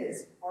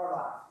is our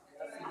life.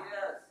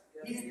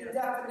 Yes, He's the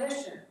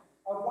definition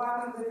of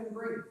why we live and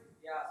breathe.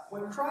 Yes.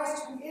 When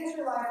Christ, who is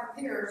your life,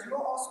 appears, you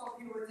will also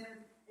appear with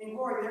Him in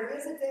glory. There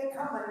is a day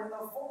coming when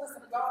the fullness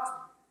of God's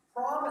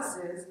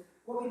promises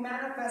will be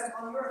manifest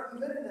on the earth. We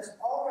live in this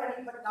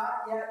already but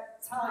not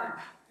yet time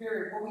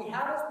period, where we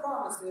have His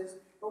promises,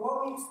 but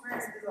what we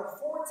experience is a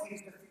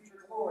foretaste of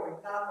future glory,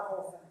 not the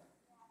whole thing.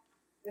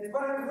 It's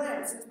but a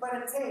glimpse, it's but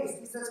a taste.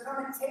 He says,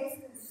 come and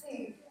taste and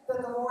see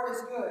that the Lord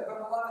is good. But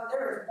beloved,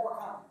 there is more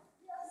coming.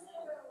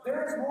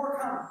 There is more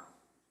coming.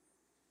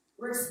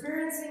 We're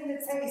experiencing the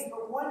taste,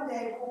 but one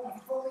day we'll be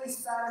fully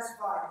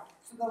satisfied.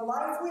 So the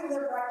life we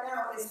live right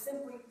now is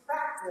simply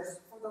practice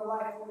for the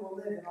life we will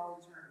live in all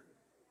eternity.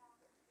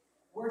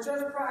 We're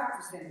just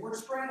practicing. We're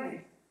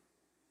training.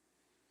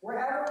 We're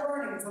ever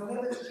learning to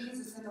live as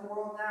Jesus in the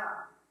world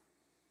now,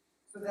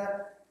 so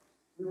that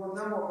we will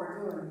know what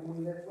we're doing when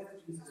we live with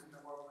Jesus in the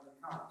world when He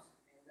comes.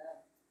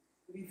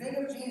 If you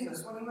think of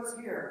Jesus, when He was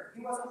here,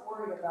 He wasn't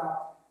worried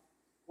about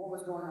what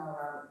was going on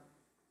around Him.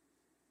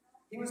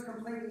 He was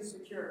completely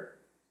secure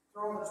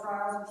through all the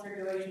trials and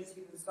tribulations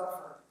He would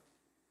suffer.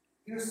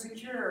 He was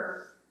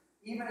secure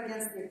even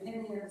against the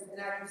opinions and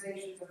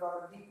accusations of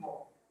other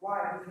people.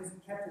 Why? Because He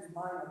kept His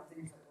mind on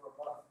things that were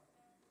above.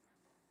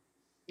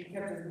 He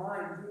kept His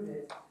mind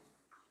rooted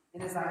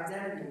in His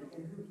identity,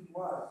 in who He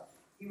was.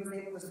 He was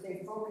able to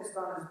stay focused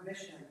on His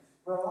mission,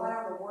 rely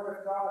on the Word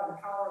of God and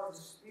power of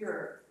the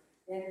Spirit.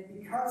 And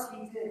because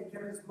He did, He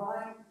kept His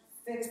mind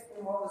fixed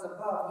in what was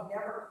above. He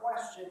never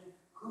questioned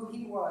who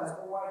He was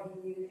or what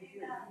He needed to do.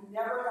 He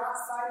never got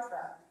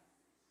sidetracked.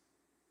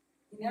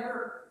 He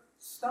never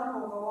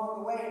stumbled along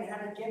the way and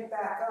had to get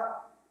back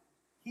up.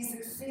 He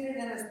succeeded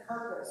in His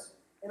purpose.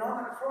 And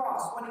on the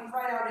cross, when He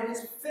cried out, "It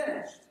is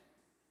finished,"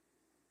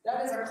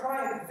 that is a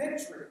cry of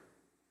victory.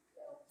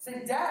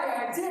 Say, "Daddy,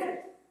 I did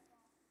it.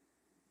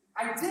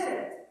 I did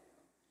it."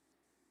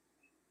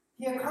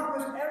 He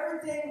accomplished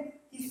everything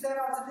He set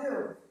out to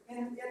do.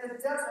 In the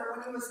desert,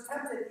 when He was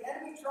tempted, the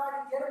enemy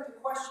tried to get Him to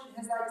question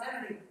His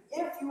identity.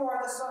 "If you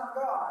are the Son of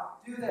God,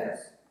 do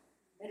this."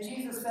 And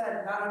Jesus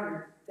said, "Not on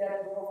your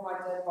dead, but over my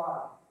dead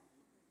body."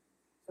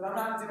 He said, "I'm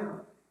not doing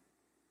it.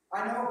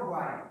 I know who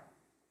I am.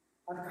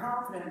 I'm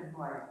confident in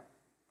who I am.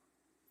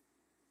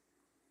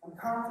 I'm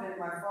confident in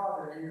my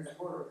Father and in His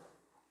Word."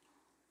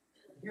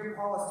 Here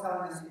Paul is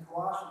telling us in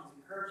Colossians,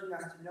 encouraging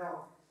us to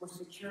know we're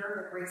secure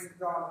in the grace of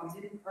God.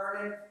 We didn't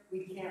earn it.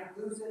 We can't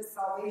lose it.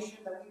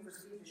 Salvation that we've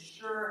received is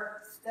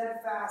sure,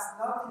 steadfast.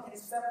 Nothing can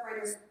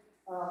separate us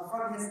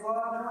from His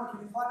love. No one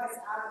can pluck us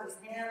out of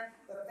His hand.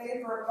 The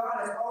favor of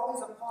God is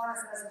always upon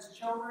us as His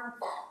children.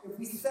 If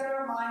we set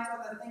our minds on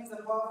the things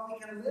above, we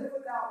can live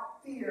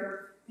without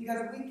fear,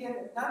 because we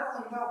can not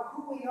only know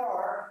who we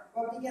are,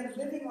 but begin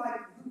living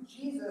like who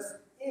Jesus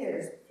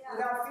is,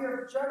 without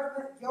fear of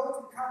judgment, guilt,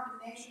 and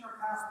condemnation or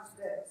past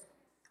mistakes.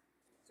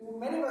 So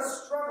many of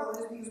us struggle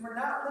is because we're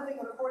not living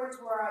according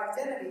to our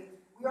identity.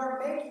 We are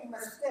making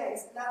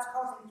mistakes, and that's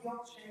causing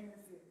guilt, shame,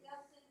 and fear.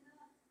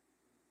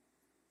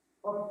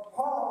 But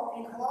Paul,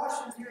 in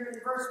Colossians here in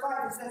verse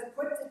 5, he says,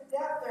 "Put to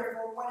death,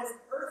 therefore, what is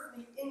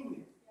earthly in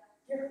you."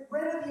 Get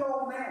rid of the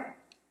old man.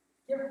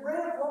 Get rid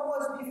of what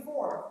was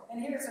before.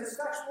 And here it says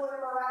sexual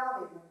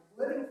immorality,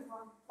 living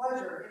for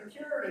pleasure,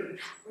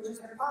 impurity, which is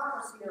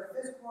hypocrisy or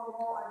physical or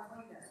moral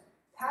uncleanness.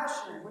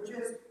 Passion, which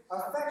is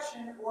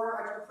affection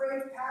or a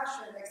depraved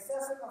passion,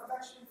 excessive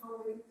affection for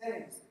wicked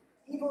things.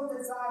 Evil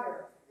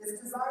desire is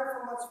desire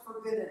for what's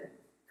forbidden.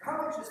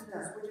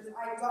 Covetousness, which is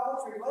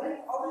idolatry,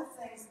 letting other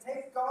things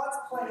take God's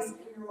place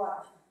in your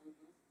life.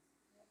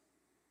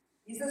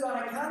 He says,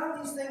 on account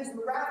of these things,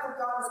 the wrath of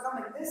God is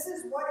coming. This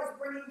is what is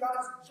bringing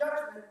God's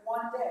judgment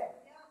one day.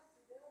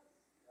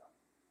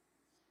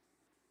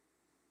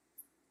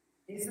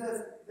 He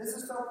says, this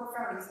is so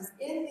profound. He says,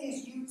 in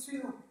these you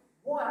too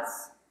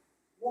once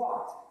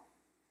walked.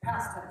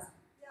 Past tense.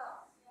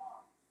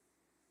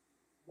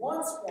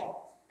 Once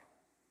walked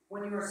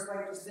when you were a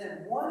slave to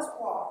sin. Once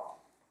walked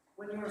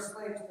when you were a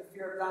slave to the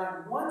fear of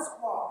dying. Once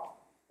walked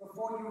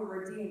before you were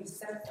redeemed,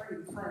 set free,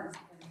 cleansed,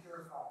 and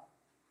purified.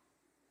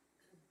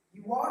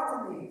 You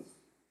walked in these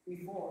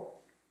before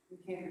you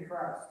came to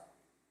Christ.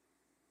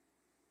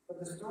 But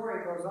the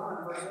story goes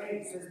on. Verse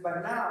 8 says,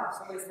 but now,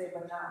 somebody say,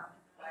 but now.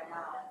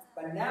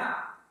 But now,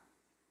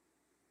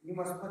 you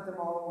must put them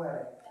all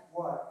away.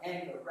 What?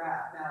 Anger,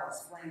 wrath,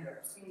 malice, slander,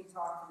 obscene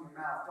talk from your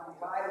mouth.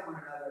 Don't lie to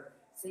one another,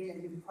 seeing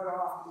that you've put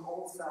off the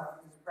old self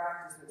and its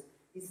practices.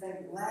 He's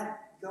saying,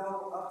 let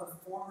go of the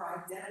former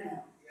identity.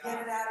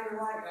 Get it out of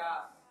your life.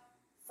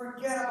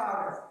 Forget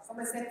about it.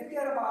 Somebody say,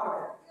 forget about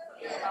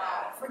it.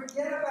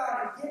 Forget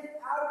about it. Get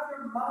it out of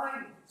your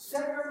mind.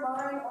 Set your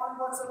mind on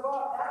what's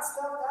above. That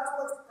stuff, that's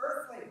what's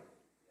earthly.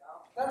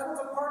 That's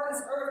what's a part of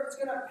this earth. It's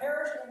going to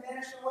perish and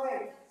vanish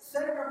away.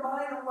 Set your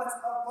mind on what's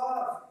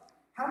above.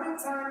 How many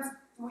times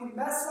do we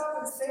mess up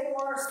and say to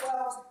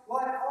ourselves, well,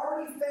 I've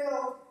already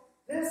failed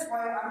this way,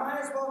 I might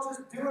as well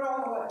just do it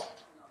all the way.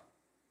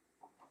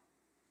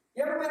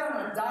 You ever been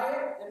on a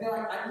diet and be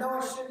like, I know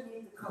I shouldn't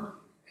eat the cookie,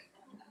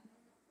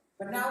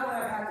 but now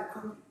that I've had the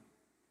cookie,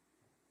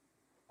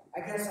 I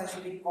guess I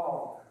should eat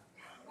all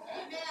of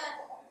it.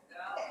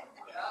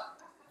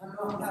 I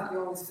know I'm not the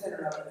only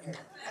sinner up in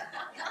here.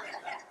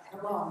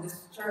 Come on,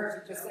 this church,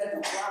 you just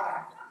said to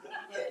fly.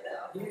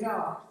 You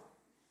know.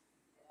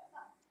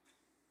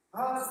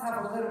 I'll just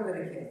have a little bit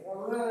of cake. A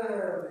little bit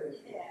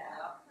of cake.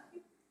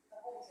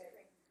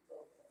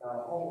 The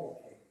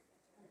whole cake.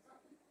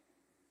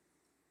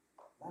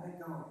 Let it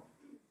go.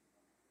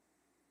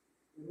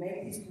 We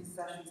make these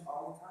concessions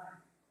all the time.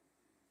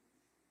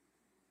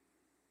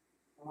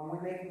 And when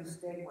we make a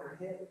mistake, we're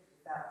hit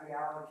with that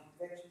reality.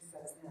 Conviction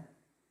sets in.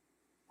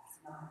 That's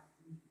That's not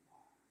who you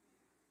are.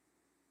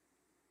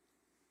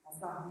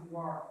 That's not who you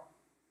are.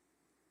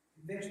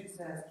 Conviction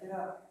says, get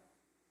up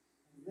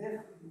and live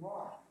who you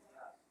are.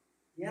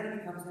 The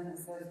enemy comes in and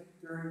says, you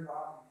dirty,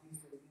 rotten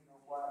piece of, you know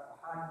what,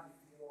 how do you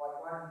feel?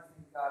 Like, why do you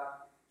think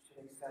God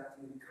should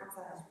accept you? He comes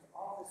at us with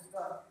all this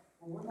stuff.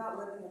 When we're not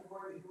living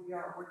according to who we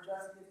are, we're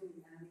just giving the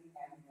enemy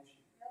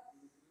ammunition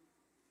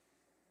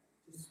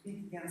to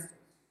speak against us.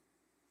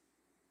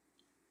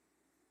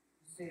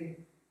 You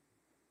see,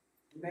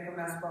 we make a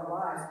mess of our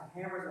lives,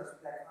 He hammers us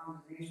with that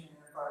condemnation.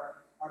 And if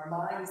our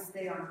minds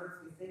stay on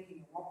earthly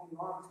thinking, it won't be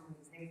long until we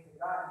take to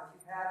God.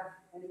 If you've had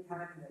any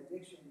kind of an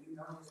addiction, you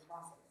know this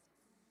process.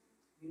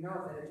 You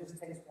know that it just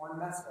takes one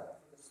mess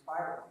up for the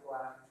spiral to go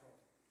out of control.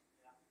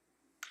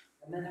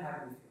 And then how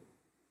do you feel?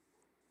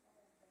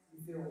 You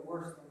feel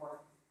worse than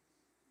worse.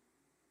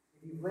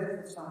 If you've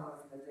lived with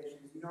someone with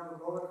addictions, you know the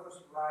roller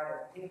coaster ride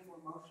of painful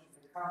emotions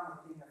that come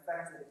with being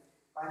affected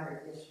by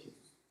their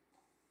issues.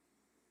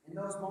 In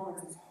those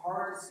moments, it's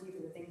hard to see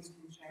that things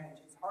can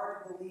change. It's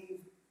hard to believe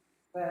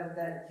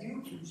that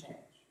you can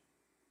change.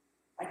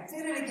 I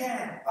did it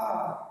again.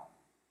 I'm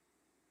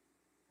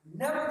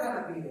never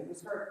going to beat it. We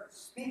start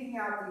speaking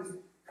out these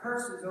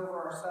curses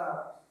over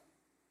ourselves.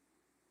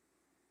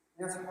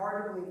 And it's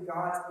hard to believe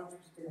God's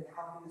interested in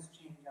helping us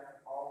change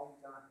after all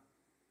we've done.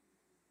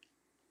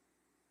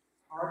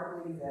 It's hard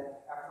to believe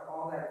that after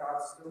all that,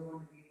 God's still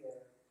going to be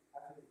there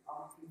after the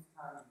umpteenth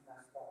time we've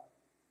messed up.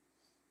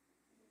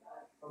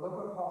 But look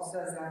what Paul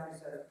says after he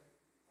says,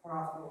 put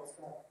off the old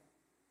stuff.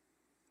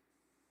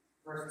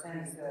 Verse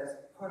 10, he says,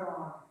 put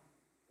on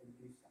the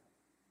new stuff.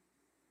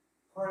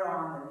 Put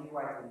on the new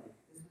identity.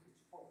 This is the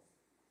choice.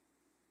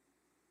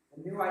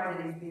 The new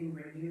identity is being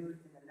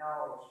renewed in the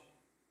knowledge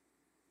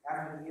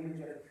after the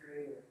image of the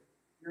Creator.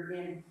 You're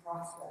in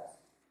process.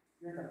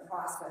 You're in the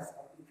process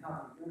of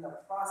becoming. You're in the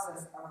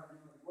process of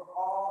renewing. We're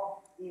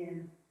all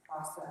in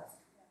process.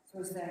 So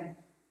he's saying,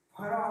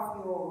 put off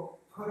the old,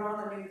 put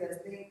on the new that's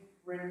being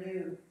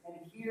renewed. And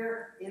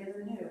here in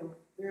the new,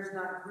 there's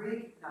not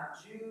Greek,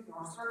 not Jew,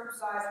 nor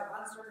circumcised or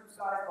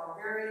uncircumcised,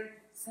 barbarian,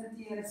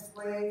 Scythian,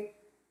 slave,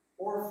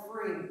 or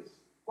free.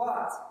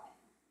 But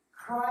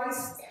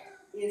Christ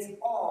is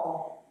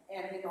all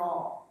and in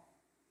all.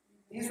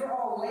 These are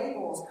all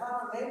labels,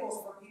 common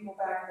labels for people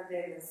back in the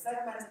day that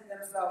segmented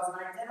themselves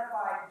and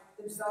identified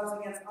themselves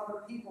against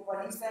other people.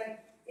 But he's saying,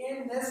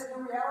 in this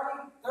new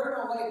reality, there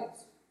are no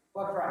labels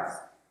but Christ.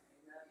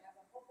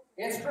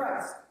 It's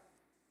Christ.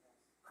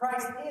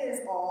 Christ is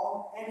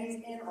all, and He's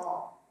in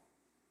all.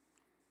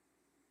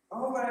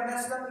 Oh, but I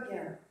messed up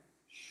again.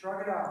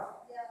 Shrug it off.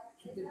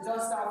 Keep the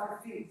dust off your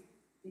feet,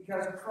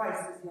 because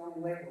Christ is the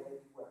only label that you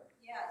wear.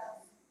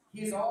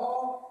 He's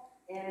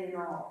all and in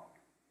all.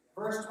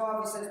 Verse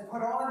 12, he says,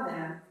 put on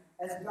them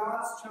as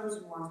God's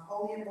chosen ones,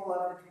 holy and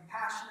beloved,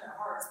 compassionate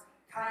hearts,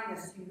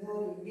 kindness,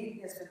 humility,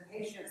 meekness, and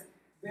patience,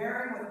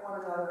 bearing with one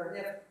another,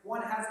 and if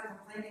one has a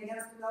complaint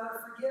against another,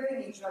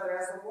 forgiving each other,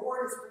 as the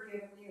Lord has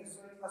forgiven you,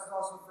 so you must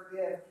also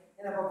forgive.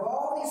 And above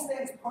all these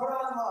things, put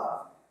on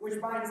love, which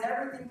binds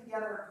everything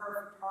together in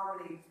perfect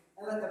harmony.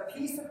 And let the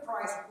peace of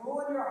Christ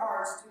rule in your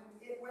hearts, to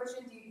which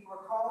indeed you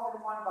are called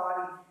in one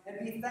body, and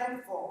be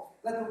thankful.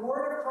 Let the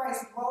word of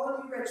Christ dwell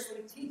in you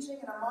richly, teaching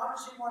and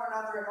admonishing one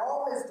another in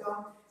all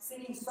wisdom,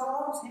 singing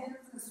psalms,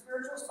 hymns, and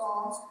spiritual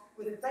songs,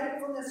 with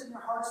thankfulness in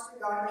your hearts to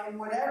God. And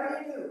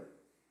whatever you do,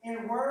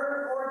 in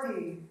word or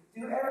deed,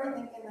 do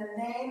everything in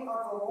the name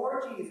of the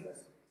Lord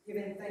Jesus,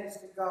 giving thanks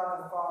to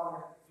God the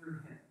Father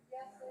through Him.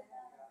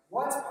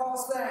 What's Paul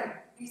saying?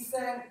 He's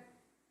saying,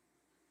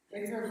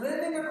 if you're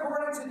living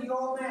according to the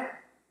old man,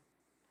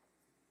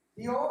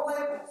 the old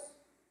labels,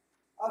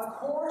 of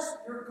course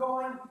you're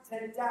going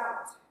to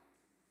doubt.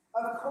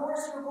 Of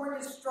course you're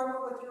going to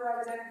struggle with your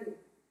identity.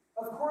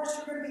 Of course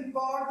you're going to be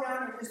bogged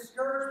down in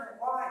discouragement.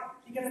 Why?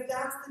 Because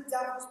that's the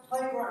devil's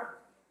playground.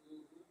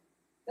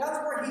 That's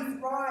where he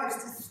thrives,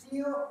 to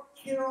steal,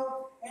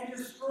 kill, and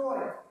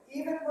destroy.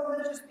 Even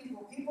religious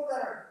people, people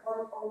that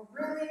are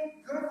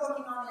really good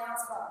looking on the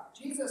outside.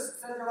 Jesus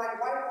said they're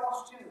like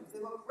whitewashed tombs. They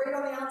look great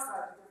on the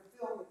outside, but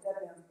they're filled with dead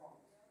man's bones.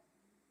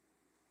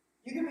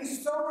 You can be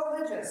so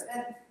religious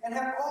and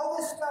have all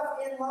this stuff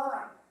in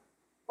line,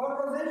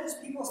 but religious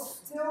people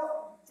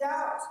still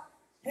doubt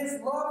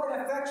His love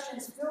and affection,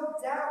 still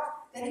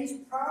doubt that He's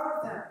proud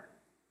of them,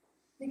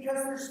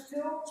 because they're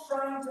still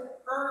trying to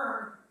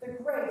earn the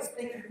grace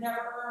they could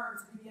never earn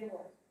to begin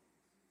with.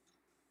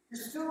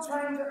 You're still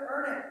trying to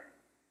earn it.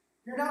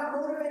 You're not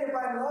motivated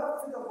by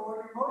love for the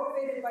Lord. You're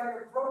motivated by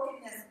your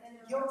brokenness and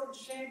guilt and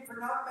shame for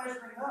not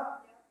measuring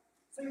up.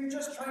 So you're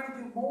just trying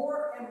to do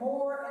more and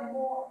more and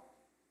more.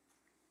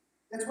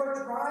 That's what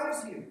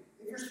drives you.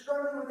 If you're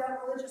struggling with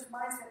that religious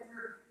mindset,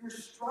 you're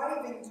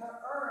striving to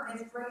earn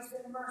His grace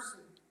and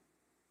mercy.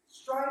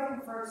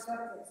 Striving for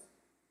acceptance.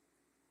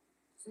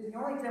 See, the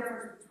only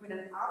difference between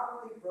an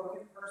outwardly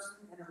broken person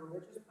and a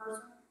religious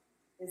person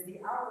is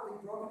the outwardly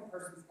broken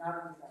person is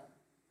not in them.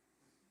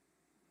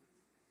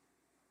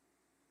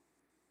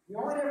 The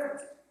only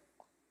difference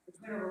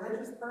between a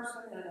religious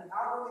person and an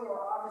outwardly or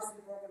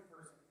obviously broken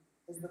person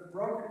is the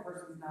broken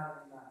person is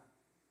not in them.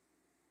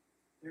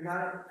 They're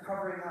not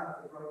covering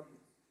up the brokenness.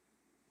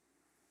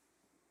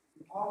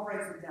 Paul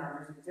breaks it down.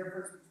 There's a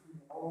difference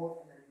between the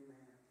old and the new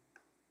man.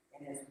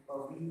 And it's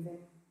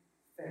believing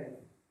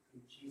faith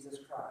in Jesus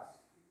Christ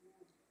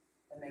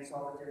that makes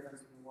all the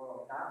difference in the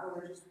world. Not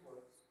religious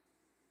works.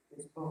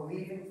 It's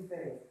believing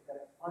faith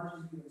that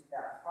plunges you into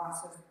that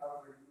process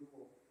of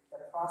renewal,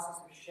 that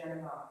process of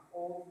shedding off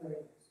old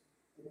labels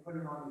and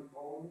putting on the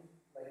only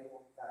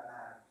label that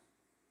matters,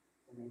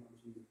 the name of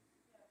Jesus.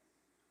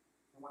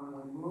 And when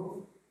we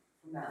move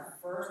from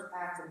that first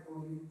act of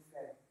believing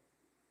faith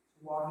to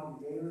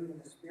walking daily in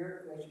the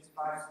Spirit, Galatians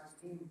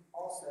 5:16,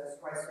 Paul says,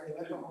 so I say,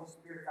 let the Holy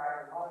Spirit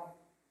guide your life,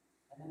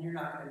 and then you're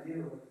not going to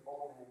do what the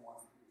old man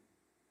wants to do.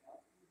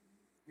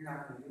 You're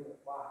not going to do it.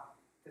 Why?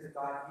 Because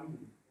God in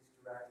you is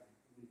directing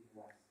you to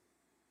do.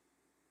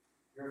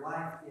 Your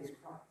life is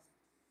Christ.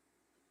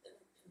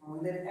 When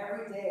we live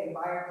every day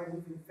by our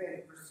believing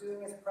faith,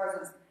 pursuing His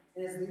presence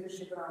and His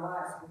leadership in our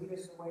lives to lead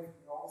us away from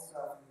the old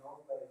self and the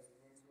old ways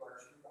and into our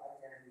true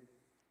identity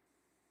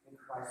in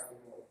Christ the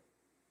Lord.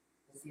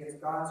 You see, it's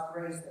God's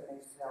grace that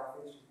makes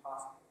salvation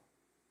possible.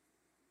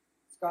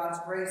 It's God's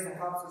grace that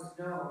helps us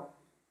know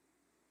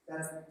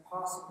that it's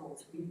possible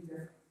to be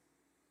different.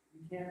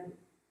 You can be.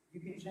 You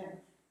can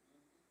change.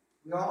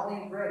 We all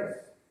need grace.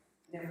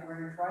 And if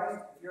we're in Christ,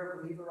 if you're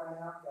a believer right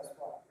now, guess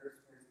what? You're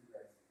experiencing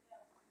grace.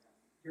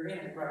 You're in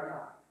it right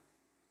now.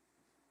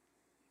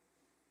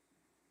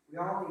 We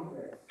all need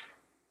grace.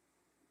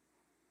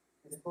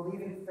 It's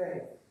believing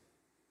faith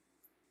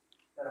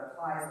that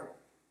applies it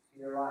to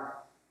your life.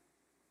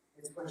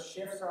 It's what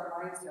shifts our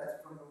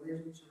mindsets from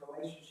religion to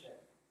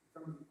relationship.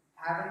 From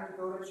having to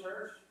go to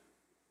church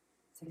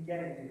to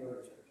getting to go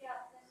to church.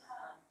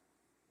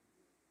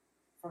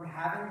 From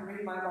having to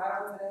read my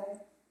Bible today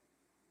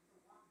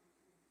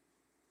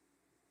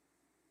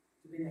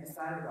to being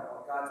excited about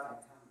what God's going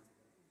to tell me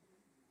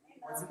today.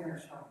 What's He going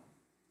to show me?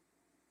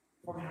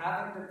 From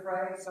having to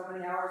pray so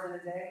many hours in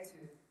a day to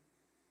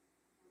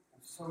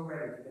I'm so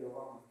ready to get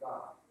alone with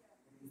God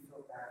and be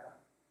filled back up.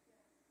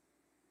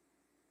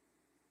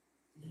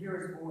 To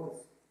hear His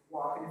voice, to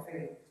walk in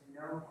faith, to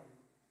know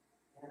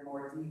Him in a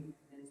more deep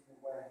and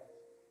intimate way.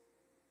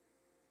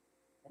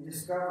 And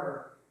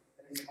discover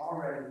that He's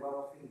already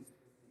well pleased.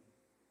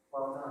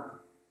 Well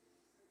done,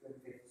 good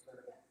and faithful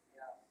servant.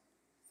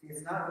 See,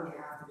 it's not what you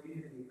have to do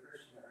to be a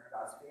Christian to earn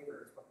God's favor,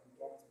 it's what you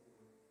get to do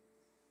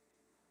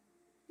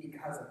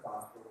because of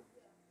God's favor.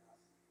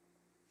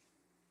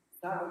 It's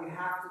not what you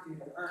have to do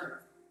to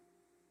earn it,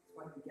 it's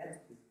what you get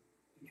to do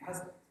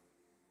because of it.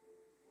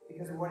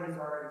 Because of what He's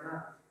already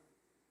done.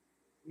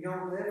 You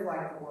don't live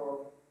like the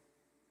world.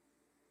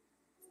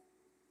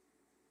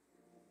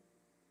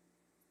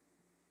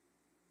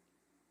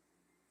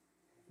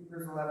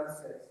 Hebrews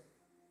 11:6.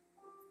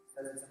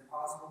 Says it's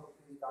impossible to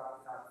please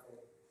God without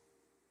faith.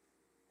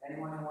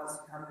 Anyone who wants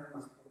to come to Him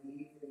must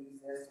believe that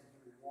He exists and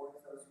He rewards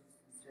those who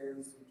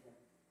sincerely seek Him.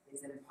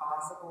 It's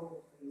impossible to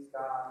please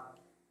God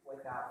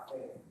without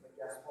faith. But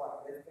guess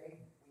what? With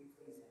faith, we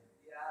please Him.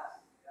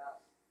 Yes,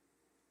 yes.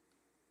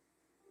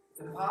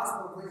 It's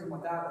impossible to please Him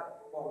without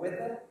it. But with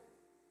it,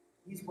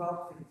 He's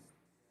well pleased.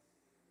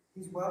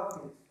 He's well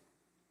pleased.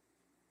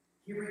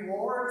 He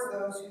rewards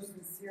those who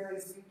sincerely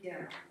seek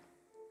Him.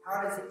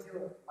 How does He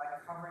do it? By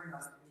covering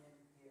us in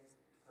His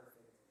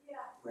perfect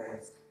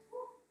grace.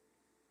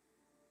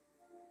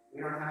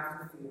 We don't have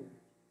to fear.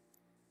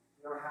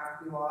 We don't have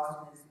to be lost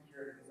in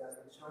insecurity, because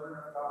as the children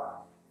of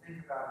God,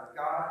 think about it.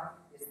 God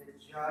is the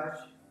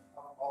judge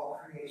of all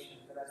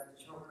creation. But as the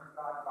children of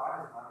God,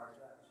 God is not our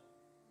judge.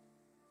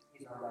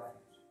 He's our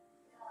refuge.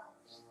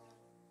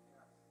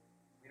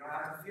 We don't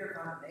have to fear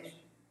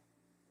condemnation,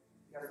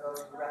 because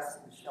those who rest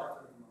in the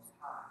shelter of the Most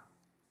High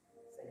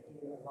say,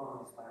 He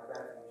alone is my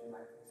refuge and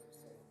my place of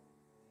safety.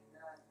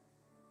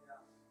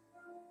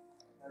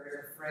 Now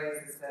there's a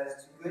phrase that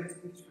says, too good to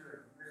be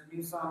true. There's a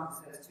new song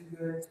that says, too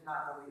good to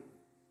not believe.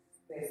 It's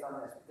based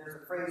on this. But there's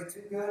a phrase,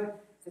 too good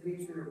to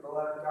be true.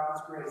 Beloved,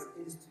 God's grace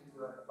is too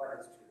good, but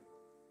it's true.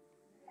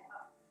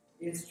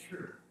 It's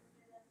true.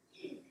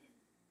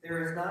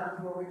 There is none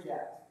He will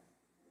reject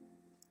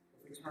if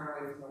we turn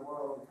away from the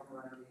world and come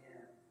running to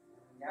Him.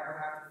 And we never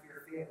have to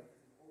fear failing, because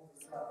He holds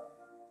us up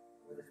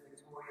with His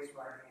victorious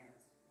right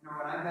hands. You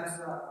know, when I mess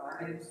up, when I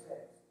make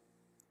mistakes,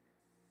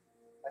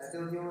 I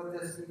still deal with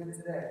this even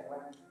today. When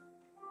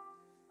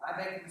I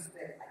make a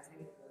mistake, I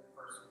take it really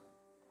personally.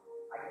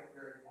 I get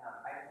really down.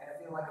 I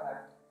feel like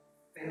I've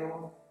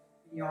failed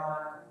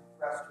beyond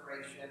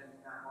restoration in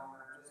that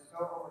moment. I'm just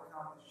so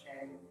overcome with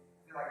shame. I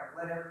feel like I've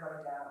let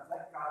everybody down. I've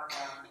let God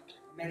down.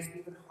 It makes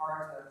it even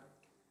hard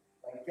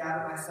to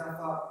gather myself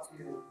up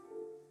to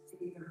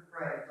even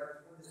pray.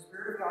 But what the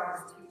Spirit of God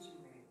is teaching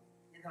me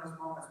in those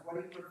moments,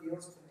 what He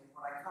reveals to me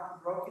when I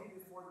come broken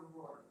before the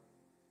Lord.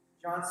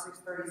 John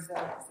 6:37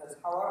 says,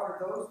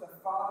 however, those the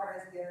Father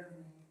has given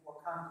me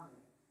will come to me,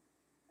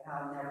 and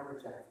I'll never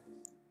reject them.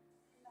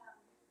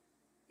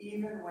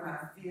 Even when I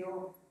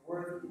feel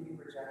worthy to be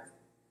rejected,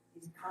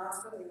 He's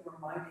constantly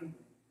reminding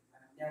me,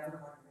 I'm never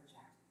going to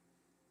reject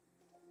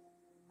you.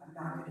 I'm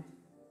not going to do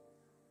it.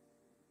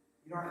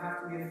 You don't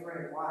have to be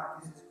afraid. Why?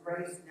 Because His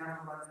grace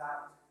never runs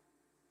out.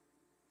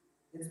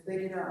 It's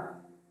big enough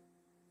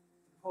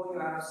to pull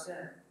you out of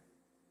sin,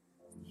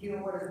 to heal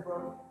what is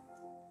broken,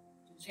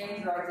 to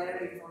change your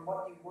identity from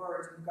what you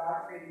were to who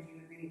God created you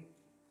to be.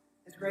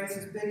 His grace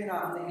is big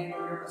enough to handle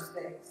your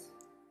mistakes,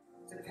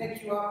 to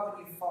pick you up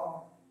when you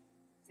fall,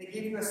 to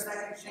give you a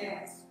second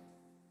chance.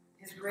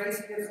 His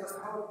grace gives us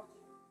hope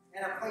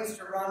and a place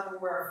to run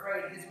when we're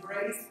afraid. His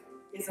grace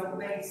is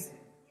amazing.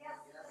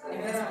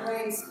 And His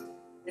grace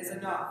is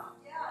enough.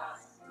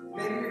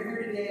 Maybe you're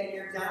here today and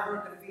you're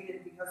down and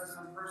defeated because of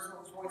some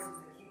personal choices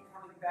that keep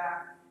coming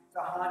back to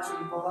haunt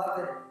you.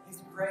 Beloved,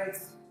 His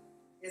grace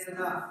is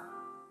enough.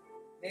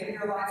 Maybe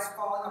your life's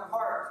falling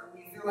apart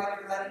and you feel like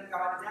you're letting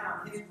God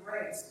down. His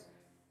grace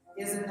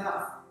is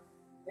enough.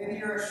 Maybe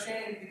you're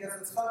ashamed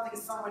because of something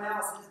someone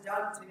else has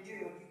done to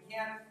you and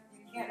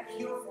you can't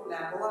heal from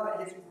that.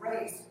 Beloved, His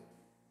grace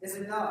is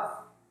enough.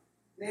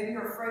 Maybe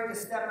you're afraid to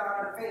step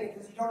out in faith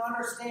because you don't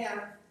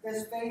understand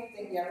this faith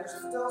thing yet. There's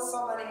still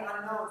so many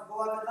unknowns.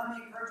 Beloved, let me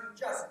encourage you,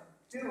 just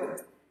do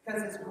it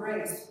because His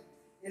grace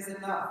is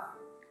enough.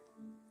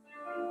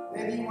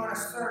 Maybe you want to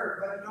serve,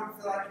 but you don't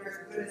feel like you're as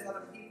good as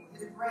other people.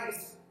 His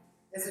grace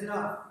is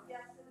enough.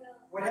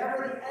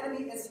 Whatever the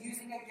enemy is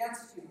using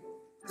against you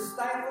to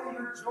stifle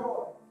your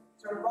joy,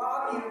 to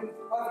rob you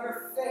of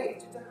your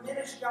faith, to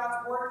diminish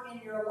God's work in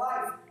your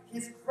life,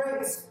 His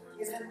grace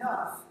is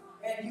enough.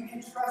 And you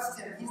can trust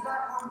Him. He's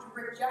not going to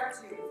reject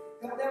you.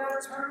 He'll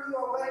never turn you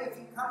away if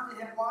you come to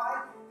Him.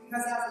 Why?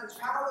 Because as a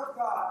child of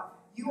God,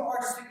 you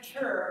are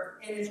secure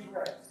in His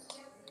grace.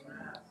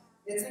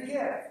 It's a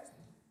gift.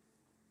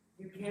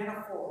 You can't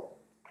afford.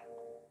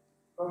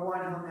 But one,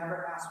 He'll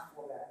never ask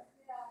for that.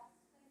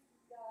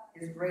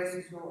 His grace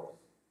is yours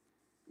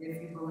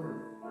if you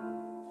believe.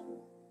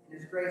 And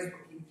His grace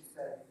will keep you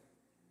safe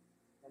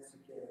and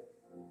secure.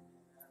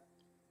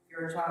 If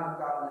you're a child of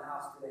God in the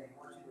house today, I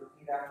want you to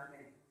repeat after me.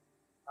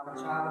 I'm a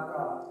child of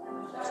God.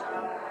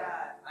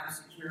 I'm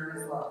secure in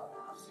His love.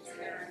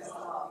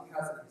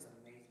 Because of His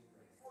amazing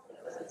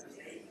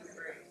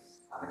grace.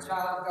 I'm a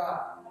child of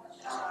God.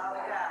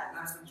 And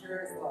I'm secure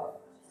in His love.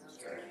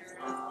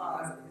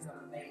 Because of His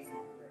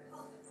amazing grace.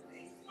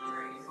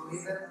 You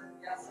believe it?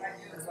 Yes, I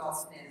do. Let's all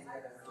stand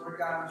together. Lord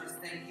God, we just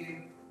thank You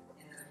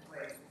in this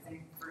place. We thank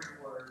You for Your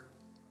word.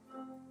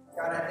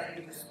 God, I thank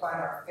You despite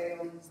our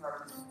failings,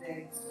 our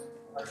mistakes,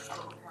 our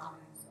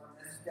shortcomings, our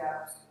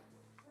missteps,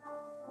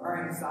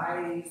 our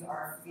anxieties,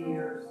 our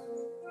fears.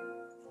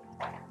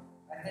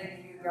 I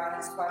thank You, God,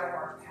 in spite of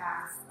our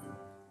past,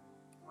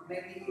 or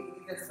maybe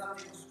even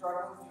something we're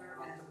struggling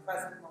through in the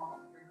present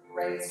moment. Your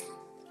grace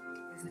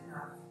is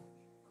enough.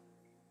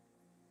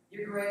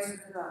 Your grace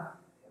is enough.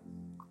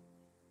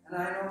 And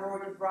I know,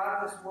 Lord, You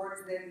brought this word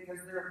today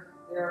because there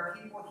are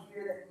people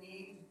here that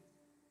need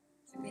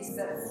to be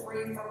set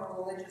free from a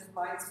religious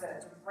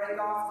mindset, to break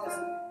off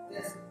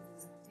this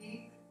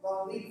deep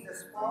belief,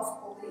 this false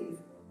belief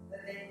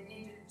that they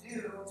need to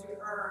do to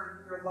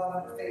earn Your love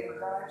and favor.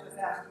 God, I just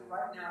ask You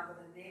right now, in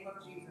the name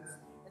of Jesus,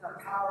 in the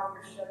power of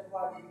Your shed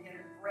blood, You begin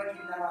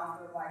breaking that off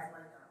their life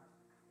right now.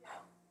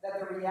 That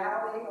the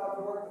reality of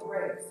Your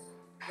grace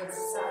would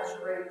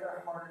saturate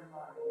their heart and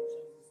mind in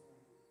Jesus'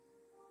 name.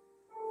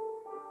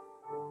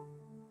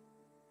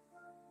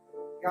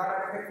 God,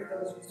 I pray for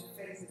those whose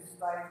faith is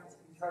stifled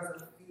because of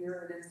fear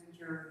and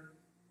insecurity.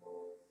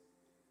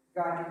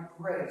 God, Your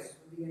grace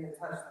would begin to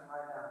touch them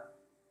right now.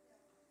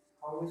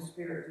 Holy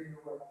Spirit, do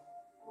Your work.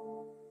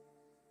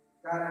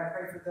 God, I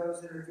pray for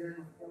those that are dealing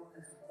with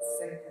illness and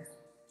sickness.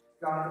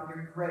 God, that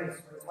Your grace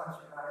would touch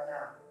them right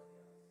now.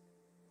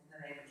 In the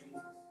name of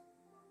Jesus.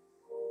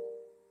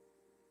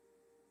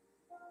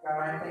 God,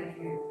 I thank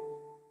You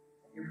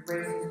that Your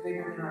grace is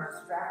bigger than our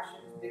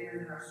distractions, bigger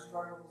than our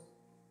struggles,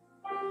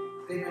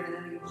 bigger than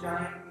any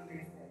giant we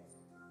may face.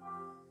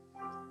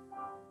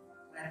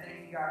 And I thank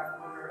You, God,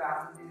 for what You're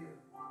about to do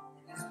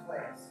in this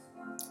place.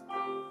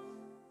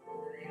 In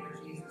the name of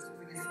Jesus. If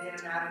we can stand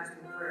in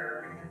attitude of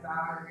prayer, we can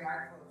bow every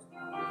eye closed.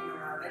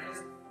 I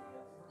just,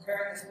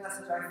 preparing this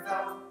message, I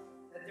felt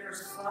that there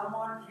was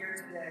someone here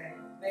today,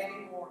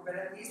 maybe more, but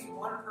at least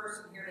one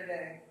person here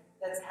today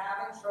that's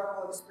having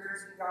trouble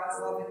experiencing God's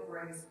love and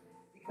grace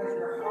because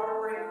you're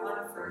harboring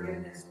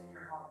unforgiveness in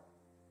your heart.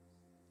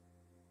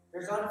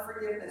 There's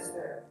unforgiveness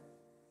there.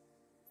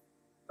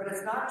 But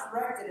it's not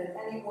directed at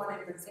anyone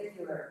in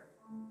particular.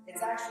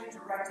 It's actually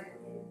directed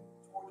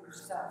toward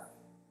yourself.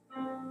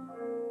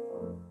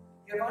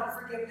 You have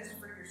unforgiveness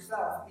for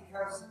yourself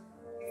because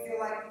you feel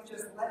like you've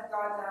just let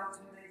God down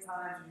too many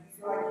times. You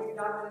feel like you've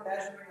not been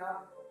measuring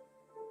up.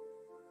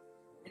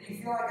 And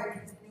you feel like a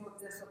continual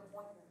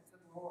disappointment to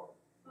the Lord.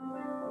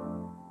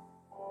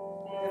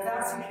 If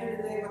that's you here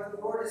today, what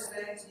the Lord is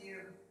saying to you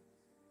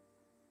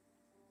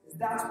is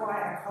that's why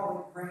I call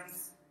it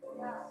grace.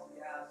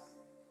 Yes.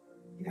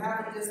 You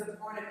haven't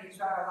disappointed me,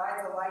 child.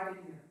 I delight in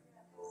you.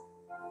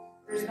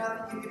 There's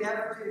nothing you could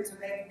ever do to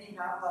make me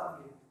not love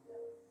you.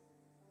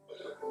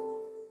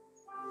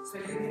 So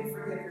you can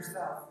forgive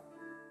yourself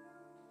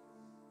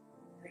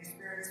and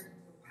experience the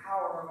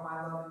power of my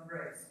love and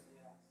grace.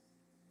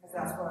 Because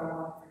that's what I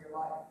want for your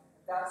life.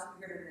 If that's you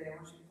here today, I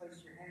want you to place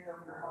your hand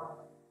over your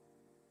heart.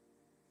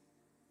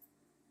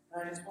 And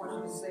I just want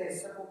you to say a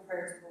simple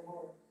prayer to the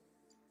Lord.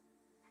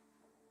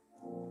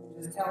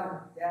 Just tell him,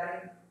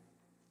 Daddy,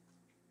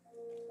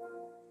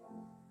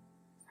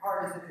 as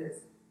hard as it is,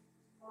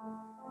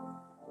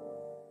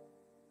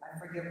 I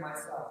forgive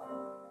myself.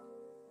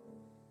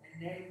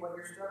 And name what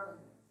you're struggling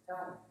with. Tell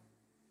him.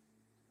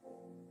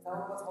 Tell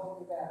him what's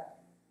holding you back.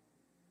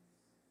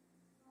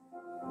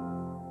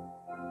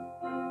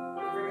 I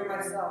forgive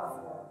myself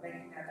for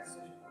making that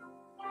decision.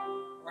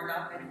 Or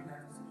not making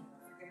that decision. I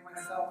forgive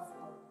myself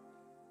for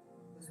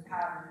this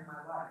pattern in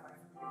my life. I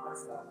forgive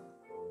myself.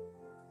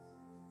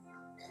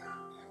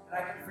 And I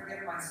can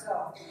forgive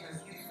myself because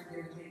you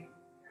forgive me.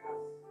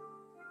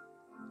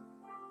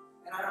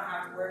 And I don't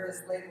have to wear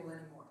this label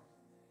anymore.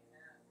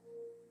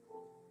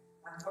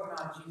 I'm putting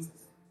on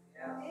Jesus.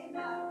 Yeah.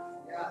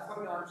 Yeah, I'm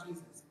putting on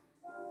Jesus.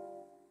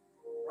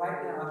 Right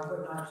now, I'm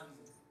putting on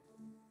Jesus.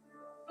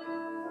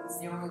 It's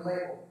the only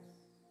label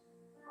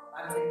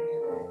I'm taking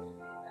it away.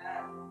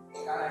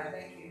 God, I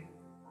thank you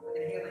for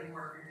the healing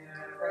work you're doing. I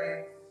pray,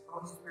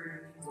 Holy Spirit,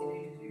 you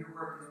continue to do your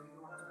work as we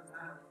go into a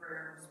time of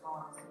prayer and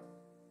response.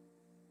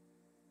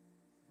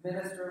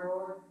 Minister,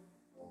 Lord.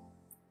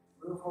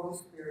 Move, Holy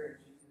Spirit,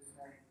 in Jesus'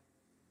 name.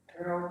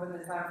 We're going to open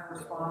the time for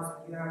response.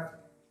 If you have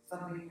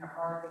something in your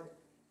heart that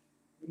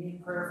you need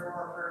prayer for,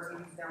 our prayer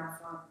team's down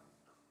front.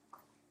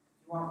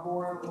 You want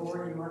more of the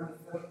Lord, you want to be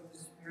filled with the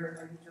Spirit,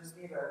 maybe you just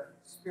need a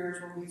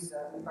spiritual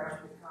reset, we invite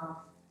you to come.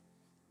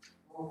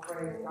 We'll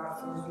pray that God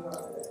fills you up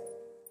today.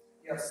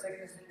 You have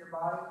sickness in your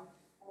body,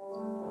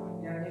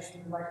 you have an issue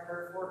you'd like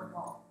prayer for, come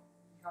on.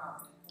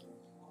 Come.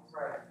 We'll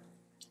pray.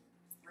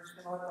 We're just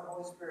going to let the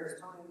Holy Spirit,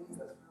 as Tony leads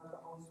us, we're going to let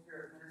the Holy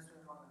Spirit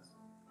minister among us.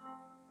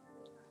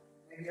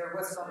 Maybe you're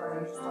with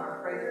somebody, you just want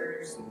to pray there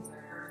in your seats, I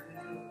encourage you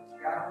to do it.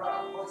 God,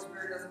 the Holy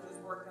Spirit doesn't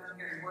just work down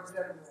here, He works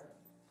everywhere.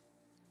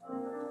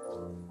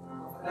 For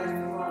the next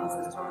few moments,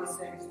 as Tony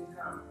sings, you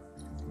come.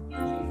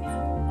 In Jesus' name.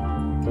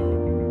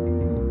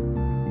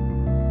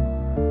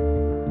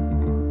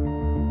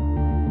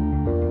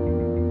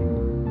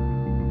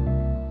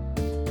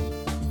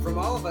 From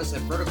all of us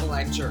at Vertical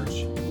Life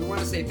Church, we want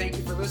to say thank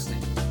you for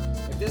listening.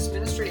 If this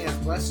ministry has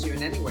blessed you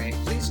in any way,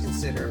 please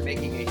consider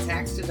making a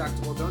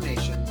tax-deductible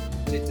donation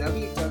to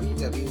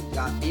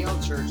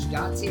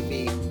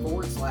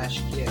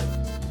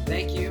www.blchurch.tv/give.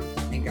 Thank you,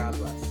 and God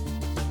bless.